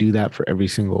 and then do that for every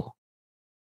single.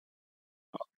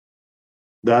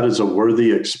 That is a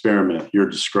worthy experiment you're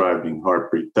describing,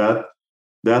 Harpreet.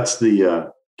 That's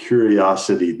the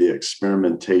curiosity, the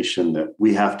experimentation that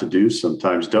we have to do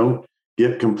sometimes. Don't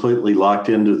get completely locked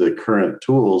into the current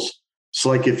tools. It's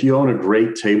like if you own a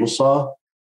great table saw,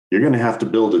 you're going to have to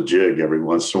build a jig every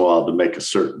once in a while to make a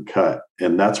certain cut.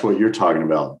 And that's what you're talking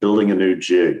about, building a new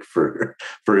jig for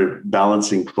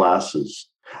balancing classes.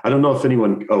 I don't know if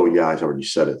anyone, oh yeah, I already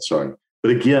said it, sorry.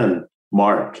 But again,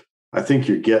 Mark, I think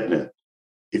you're getting it.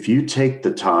 If you take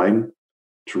the time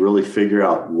to really figure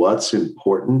out what's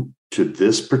important to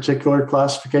this particular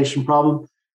classification problem,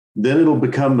 then it'll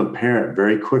become apparent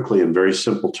very quickly in very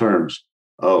simple terms.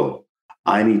 Oh,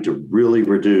 I need to really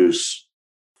reduce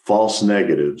false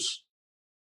negatives.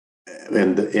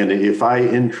 And if I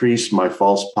increase my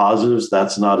false positives,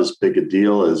 that's not as big a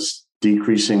deal as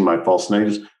decreasing my false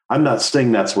negatives. I'm not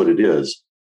saying that's what it is.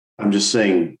 I'm just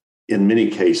saying in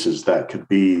many cases that could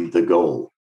be the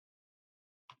goal.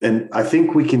 And I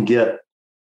think we can get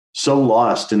so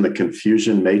lost in the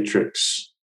confusion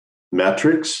matrix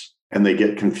metrics, and they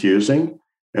get confusing,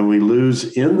 and we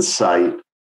lose insight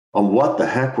on what the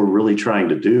heck we're really trying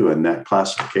to do in that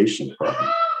classification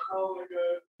problem.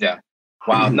 Yeah.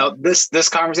 Wow. No, this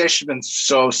conversation has been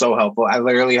so helpful. I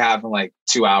literally have in like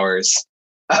 2 hours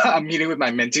a meeting with my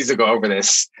mentees to go over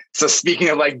this. So speaking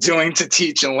of like doing to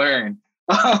teach and learn.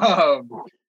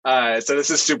 So this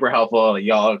is super helpful.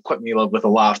 Y'all equip me with a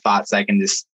lot of thoughts I can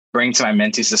just bring to my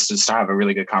mentees just to start have a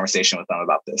really good conversation with them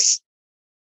about this.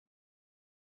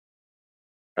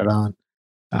 Right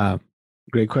on.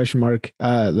 Great question, Mark.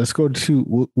 Let's go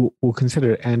to, we'll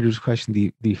consider Andrew's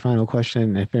question, the final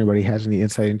question. If anybody has any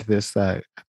insight into this, I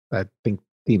think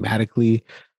thematically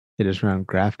it is around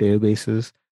graph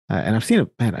databases. And I've seen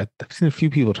a few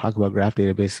people talk about graph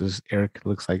databases. Eric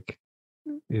looks like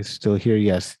is still here.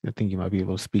 Yes, I think you might be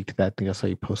able to speak to that. I think I saw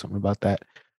you post something about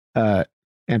that.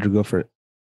 Andrew, go for it.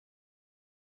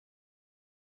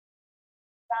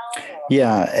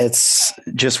 Yeah, it's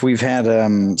just we've had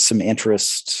some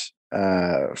interest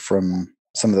from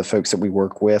some of the folks that we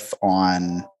work with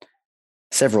on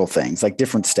several things, like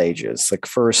different stages. Like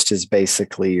first is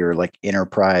basically your like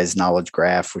enterprise knowledge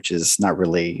graph, which is not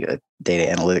really a data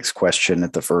analytics question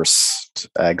at the first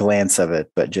glance of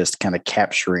it, but just kind of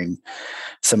capturing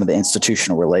some of the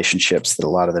institutional relationships that a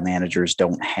lot of the managers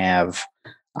don't have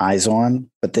eyes on.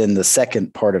 But then the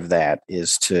second part of that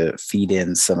is to feed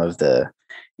in some of the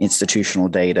institutional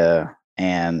data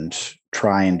and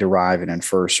try and derive and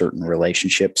infer certain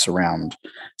relationships around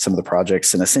some of the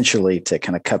projects, and essentially to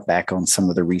kind of cut back on some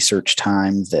of the research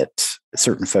time that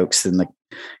certain folks in the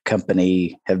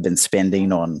company have been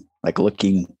spending on like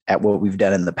looking at what we've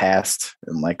done in the past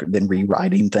and like then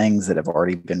rewriting things that have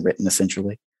already been written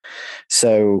essentially.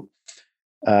 So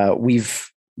we've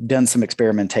done some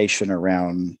experimentation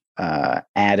around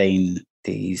adding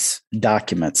these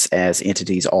documents as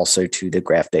entities also to the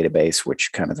graph database,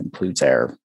 which kind of includes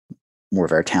more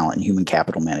of our talent and human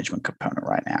capital management component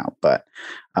right now. But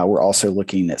we're also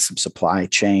looking at some supply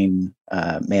chain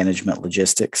management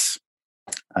logistics.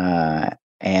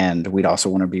 And we'd also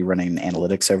want to be running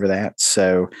analytics over that.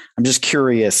 So I'm just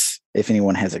curious if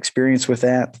anyone has experience with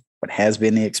that, what has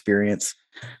been the experience,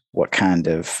 what kind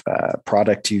of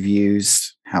product you've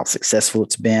used, how successful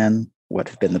it's been, what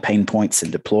have been the pain points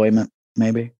in deployment,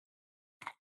 maybe.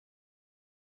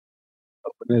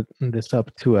 Open this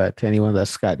up to anyone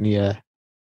that's got any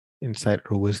insight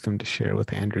or wisdom to share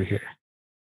with Andrew here.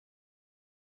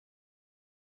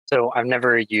 So I've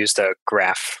never used a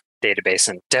graph database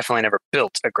and definitely never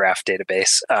built a graph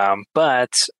database.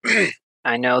 But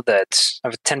I know that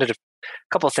I've attended a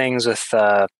couple things with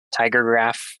Tiger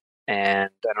Graph, and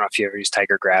I don't know if you ever use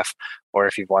Tiger Graph or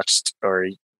if you've watched or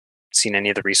seen any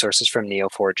of the resources from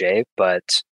Neo4j,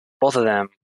 but both of them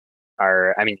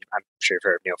are, I mean, I'm sure you've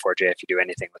heard of Neo4j if you do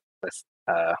anything with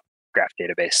graph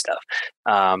database stuff.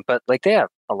 But like they have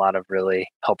a lot of really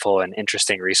helpful and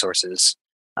interesting resources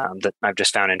that I've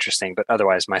just found interesting, but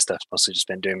otherwise my stuff's mostly just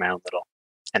been doing my own little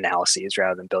analyses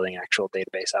rather than building an actual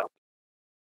database out.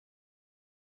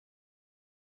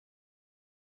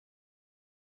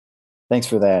 Thanks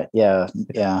for that. Yeah.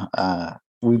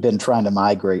 We've been trying to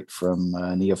migrate from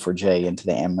Neo4j into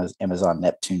the Amazon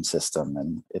Neptune system,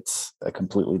 and it's a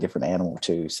completely different animal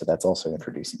too. So that's also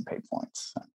introducing pain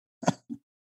points.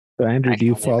 So Andrew, do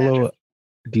you follow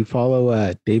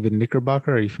David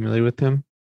Knickerbocker? Are you familiar with him?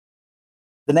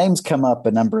 The name's come up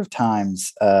a number of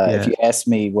times. If you asked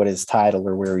me what his title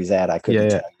or where he's at, I couldn't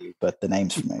tell you, but the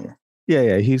name's familiar.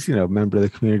 Yeah. He's a member of the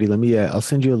community. Let me. I'll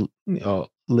send you a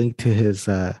link to his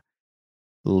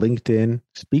LinkedIn.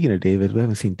 Speaking of David, we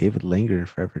haven't seen David Langer in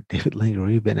forever. David Langer,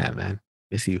 where you been at, man?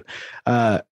 Miss you.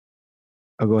 I'll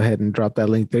go ahead and drop that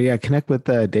link there. Yeah, connect with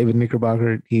David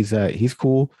Knickerbocker. He's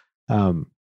cool. Tell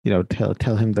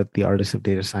him that the Artists of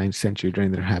Data Science sent you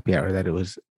during their happy hour, that it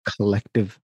was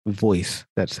collective voice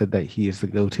that said that he is the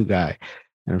go-to guy,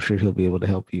 and I'm sure he'll be able to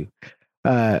help you.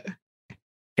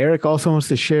 Eric also wants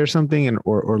to share something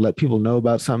or let people know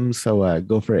about something, so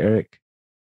go for it, Eric.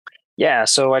 Yeah,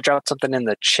 so I dropped something in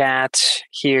the chat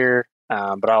here,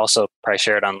 but I also probably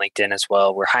share it on LinkedIn as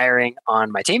well. We're hiring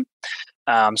on my team,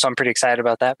 so I'm pretty excited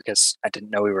about that because I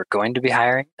didn't know we were going to be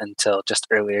hiring until just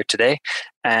earlier today,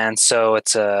 and so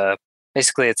it's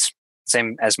basically it's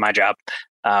same as my job.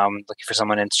 Looking for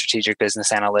someone in strategic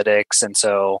business analytics. And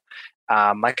so,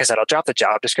 like I said, I'll drop the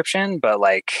job description, but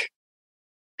like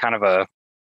kind of a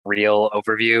real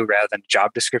overview rather than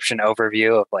job description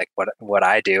overview of like what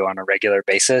I do on a regular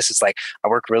basis. It's like I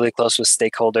work really close with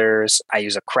stakeholders. I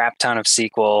use a crap ton of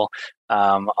SQL,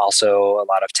 also a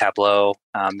lot of Tableau.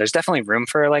 There's definitely room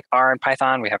for like R and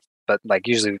Python. But like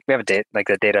usually we have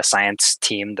a data science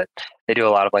team that they do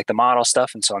a lot of like the model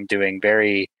stuff. And so I'm doing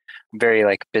very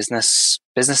like business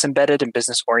embedded and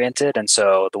business oriented. And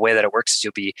so the way that it works is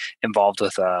you'll be involved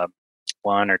with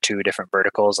one or two different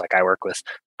verticals. Like I work with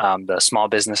the small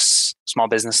business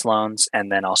loans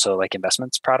and then also like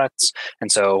investments products.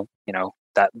 And so,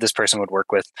 that this person would work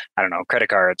with, I don't know, credit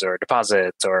cards or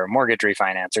deposits or mortgage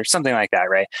refinance or something like that,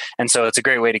 right? And so it's a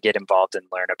great way to get involved and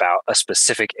learn about a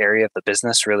specific area of the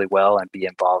business really well and be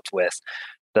involved with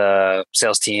the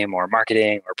sales team or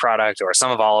marketing or product or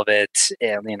some of all of it,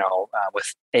 and,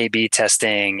 with A/B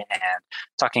testing and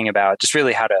talking about just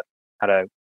really how to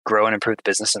grow and improve the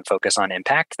business and focus on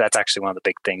impact. That's actually one of the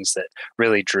big things that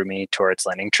really drew me towards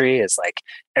LendingTree is like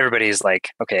everybody's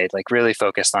like, okay, like really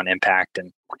focused on impact.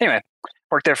 And anyway,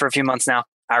 worked there for a few months now.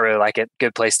 I really like it.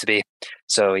 Good place to be.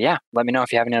 So yeah, let me know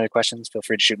if you have any other questions. Feel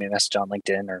free to shoot me a message on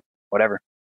LinkedIn or whatever.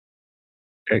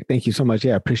 Eric, thank you so much.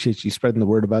 Yeah, I appreciate you spreading the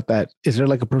word about that. Is there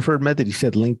like a preferred method? You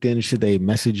said LinkedIn. Should they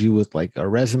message you with like a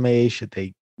resume? Should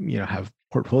they, have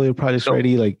portfolio projects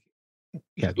ready? Like,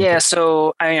 yeah.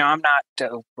 So I'm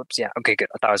not. Whoops. Yeah. Okay. Good.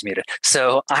 I thought I was muted.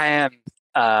 So I am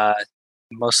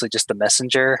mostly just the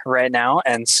messenger right now,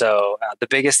 and so the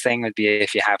biggest thing would be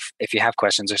if you have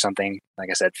questions or something. Like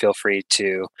I said, feel free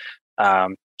to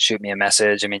shoot me a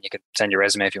message. I mean, you can send your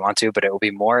resume if you want to, but it will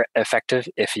be more effective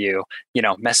if you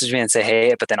message me and say,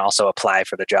 hey, but then also apply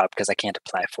for the job because I can't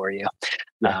apply for you.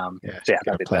 So that'd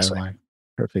be the best way.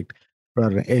 Perfect.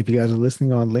 Right. Hey, if you guys are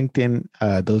listening on LinkedIn,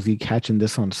 those of you catching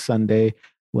this on Sunday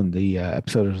when the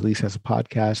episode is released as a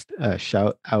podcast,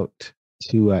 shout out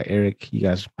to Eric. You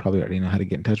guys probably already know how to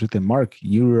get in touch with him. Mark,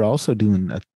 you were also doing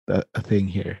a thing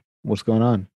here. What's going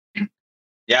on?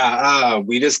 Yeah,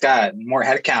 we just got more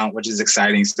headcount, which is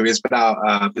exciting. So we just put out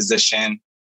a position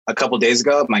a couple of days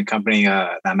ago. My company,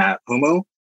 I'm at Humu.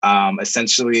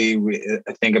 Essentially, we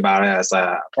think about it as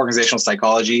organizational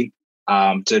psychology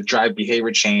to drive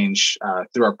behavior change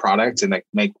through our product and like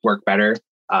make work better,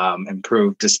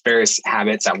 improve just various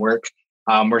habits at work.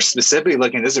 We're specifically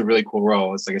looking. This is a really cool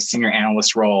role. It's like a senior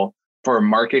analyst role for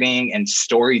marketing and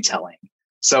storytelling.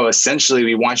 So essentially,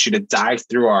 we want you to dive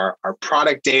through our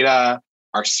product data,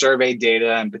 our survey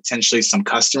data, and potentially some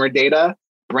customer data,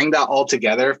 bring that all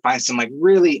together, find some like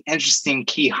really interesting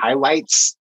key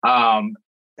highlights,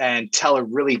 and tell a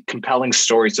really compelling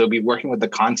story. So you'll be working with the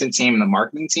content team and the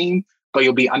marketing team, but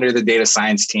you'll be under the data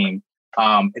science team.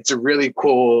 It's a really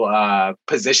cool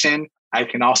position. I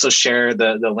can also share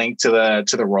the link to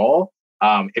the role.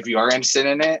 If you are interested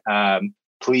in it,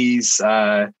 please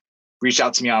reach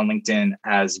out to me on LinkedIn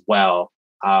as well.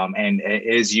 And it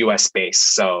is US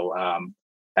based. So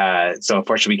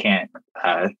unfortunately we can't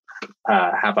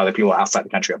have other people outside the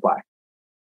country apply.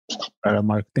 All right,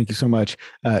 Mark, thank you so much.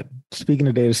 Speaking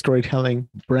of data storytelling,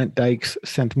 Brent Dykes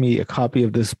sent me a copy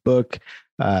of this book.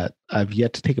 I've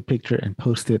yet to take a picture and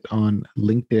post it on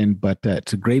LinkedIn, but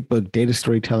it's a great book, Data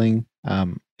Storytelling.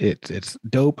 It's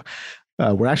dope.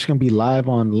 We're actually going to be live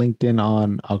on LinkedIn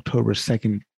on October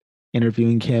 2nd,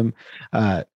 interviewing him.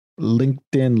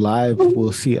 LinkedIn Live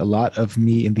will see a lot of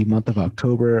me in the month of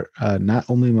October. Not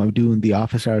only am I doing the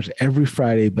office hours every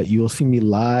Friday, but you will see me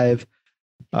live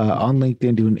on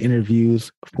LinkedIn doing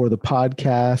interviews for the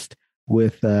podcast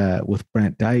with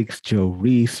Brent Dykes, Joe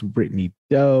Reese, Brittany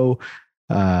Doe.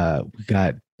 We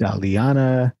got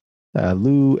Daliana,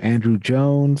 Lou, Andrew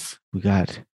Jones. We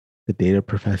got the data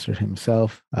professor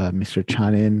himself, Mr.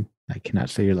 Chanin. I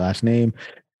cannot say your last name.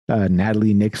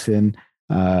 Natalie Nixon,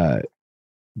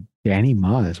 Danny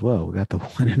Ma as well. We got the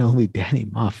one and only Danny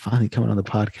Ma finally coming on the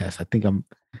podcast. I think I'm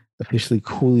officially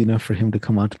cool enough for him to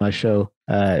come onto my show.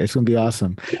 It's going to be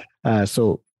awesome.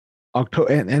 So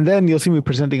October, and then you'll see me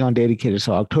presenting on Dedicated.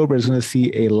 So October is going to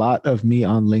see a lot of me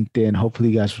on LinkedIn. Hopefully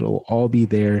you guys will all be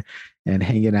there and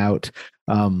hanging out.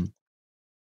 Sure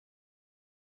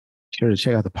to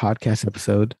check out the podcast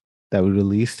episode that we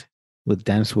released with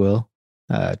Dennis Will,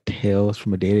 Tales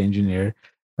from a Data Engineer.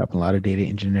 Dropping a lot of data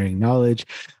engineering knowledge.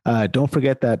 Don't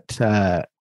forget that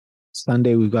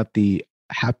Sunday we've got the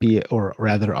happy, or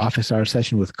rather office hour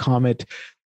session with Comet.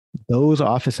 Those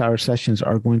office hour sessions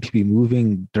are going to be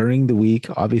moving during the week.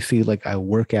 Obviously, like I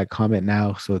work at Comet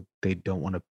now, so they don't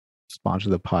want to sponsor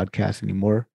the podcast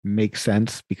anymore. Makes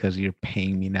sense because you're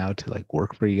paying me now to like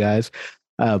work for you guys.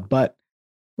 But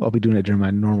I'll be doing it during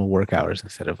my normal work hours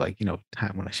instead of like,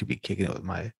 time when I should be kicking it with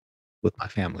my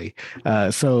family.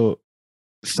 So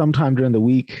sometime during the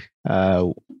week,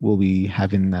 we'll be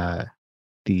having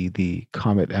the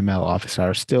Comet ML office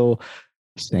hour. Still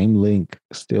same link,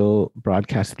 still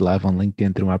broadcasted live on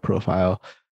LinkedIn through my profile,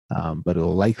 but it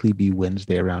will likely be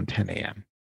Wednesday around 10 a.m.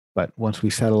 But once we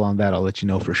settle on that, I'll let you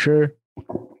know for sure.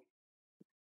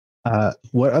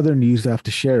 What other news do I have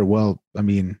to share? Well, I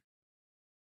mean,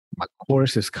 my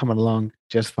course is coming along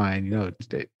just fine.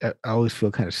 I always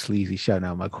feel kind of sleazy shouting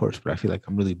out my course, but I feel like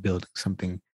I'm really building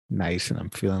something nice, and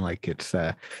I'm feeling like it's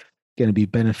going to be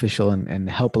beneficial and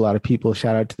help a lot of people.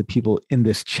 Shout out to the people in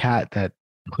this chat that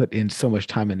put in so much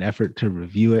time and effort to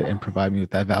review it and provide me with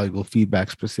that valuable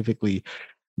feedback, specifically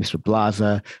Mr.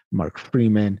 Blaza, Mark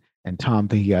Freeman, and Tom.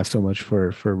 Thank you guys so much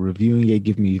for reviewing it,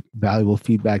 giving me valuable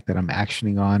feedback that I'm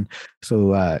actioning on.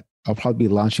 So I'll probably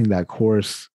be launching that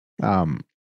course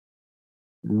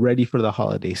ready for the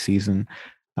holiday season.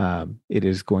 It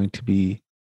is going to be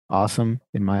awesome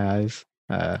in my eyes.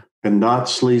 And not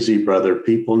sleazy, brother.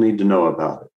 People need to know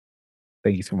about it.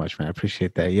 Thank you so much, man. I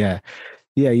appreciate that. Yeah.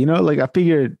 Like I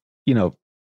figured,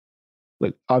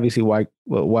 like obviously why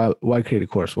create a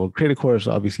course? Well, create a course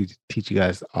obviously to teach you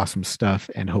guys awesome stuff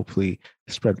and hopefully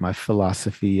spread my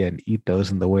philosophy and ethos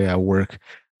and the way I work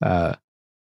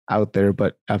out there.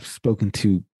 But I've spoken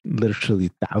to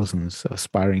literally thousands of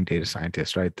aspiring data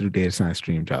scientists, right, through Data Science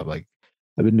Dream Job. Like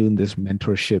I've been doing this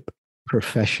mentorship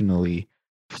professionally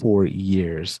for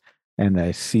years, and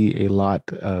I see a lot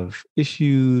of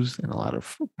issues and a lot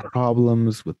of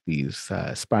problems with these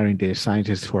aspiring data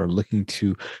scientists who are looking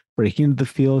to break into the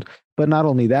field. But not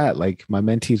only that, like my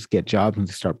mentees get jobs and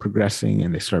they start progressing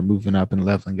and they start moving up and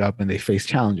leveling up and they face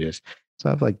challenges.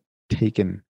 So I've like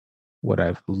taken what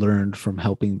I've learned from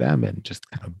helping them and just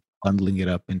kind of bundling it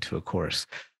up into a course.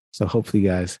 So hopefully you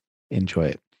guys enjoy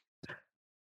it.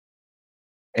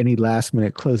 Any last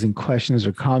minute closing questions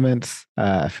or comments?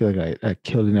 I feel like I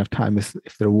killed enough time.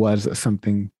 If there was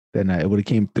something, then it would have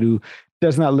came through.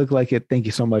 Does not look like it. Thank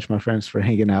you so much, my friends, for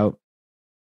hanging out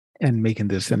and making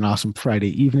this an awesome Friday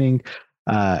evening.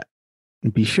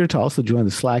 Be sure to also join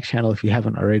the Slack channel if you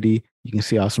haven't already. You can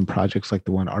see awesome projects like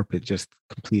the one Arpit just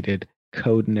completed,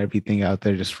 code and everything out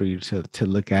there just for you to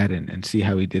look at and see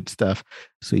how he did stuff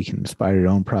so you can inspire your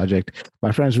own project.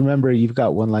 My friends, remember, you've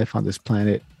got one life on this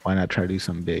planet. Why not try to do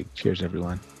something big? Cheers,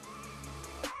 everyone.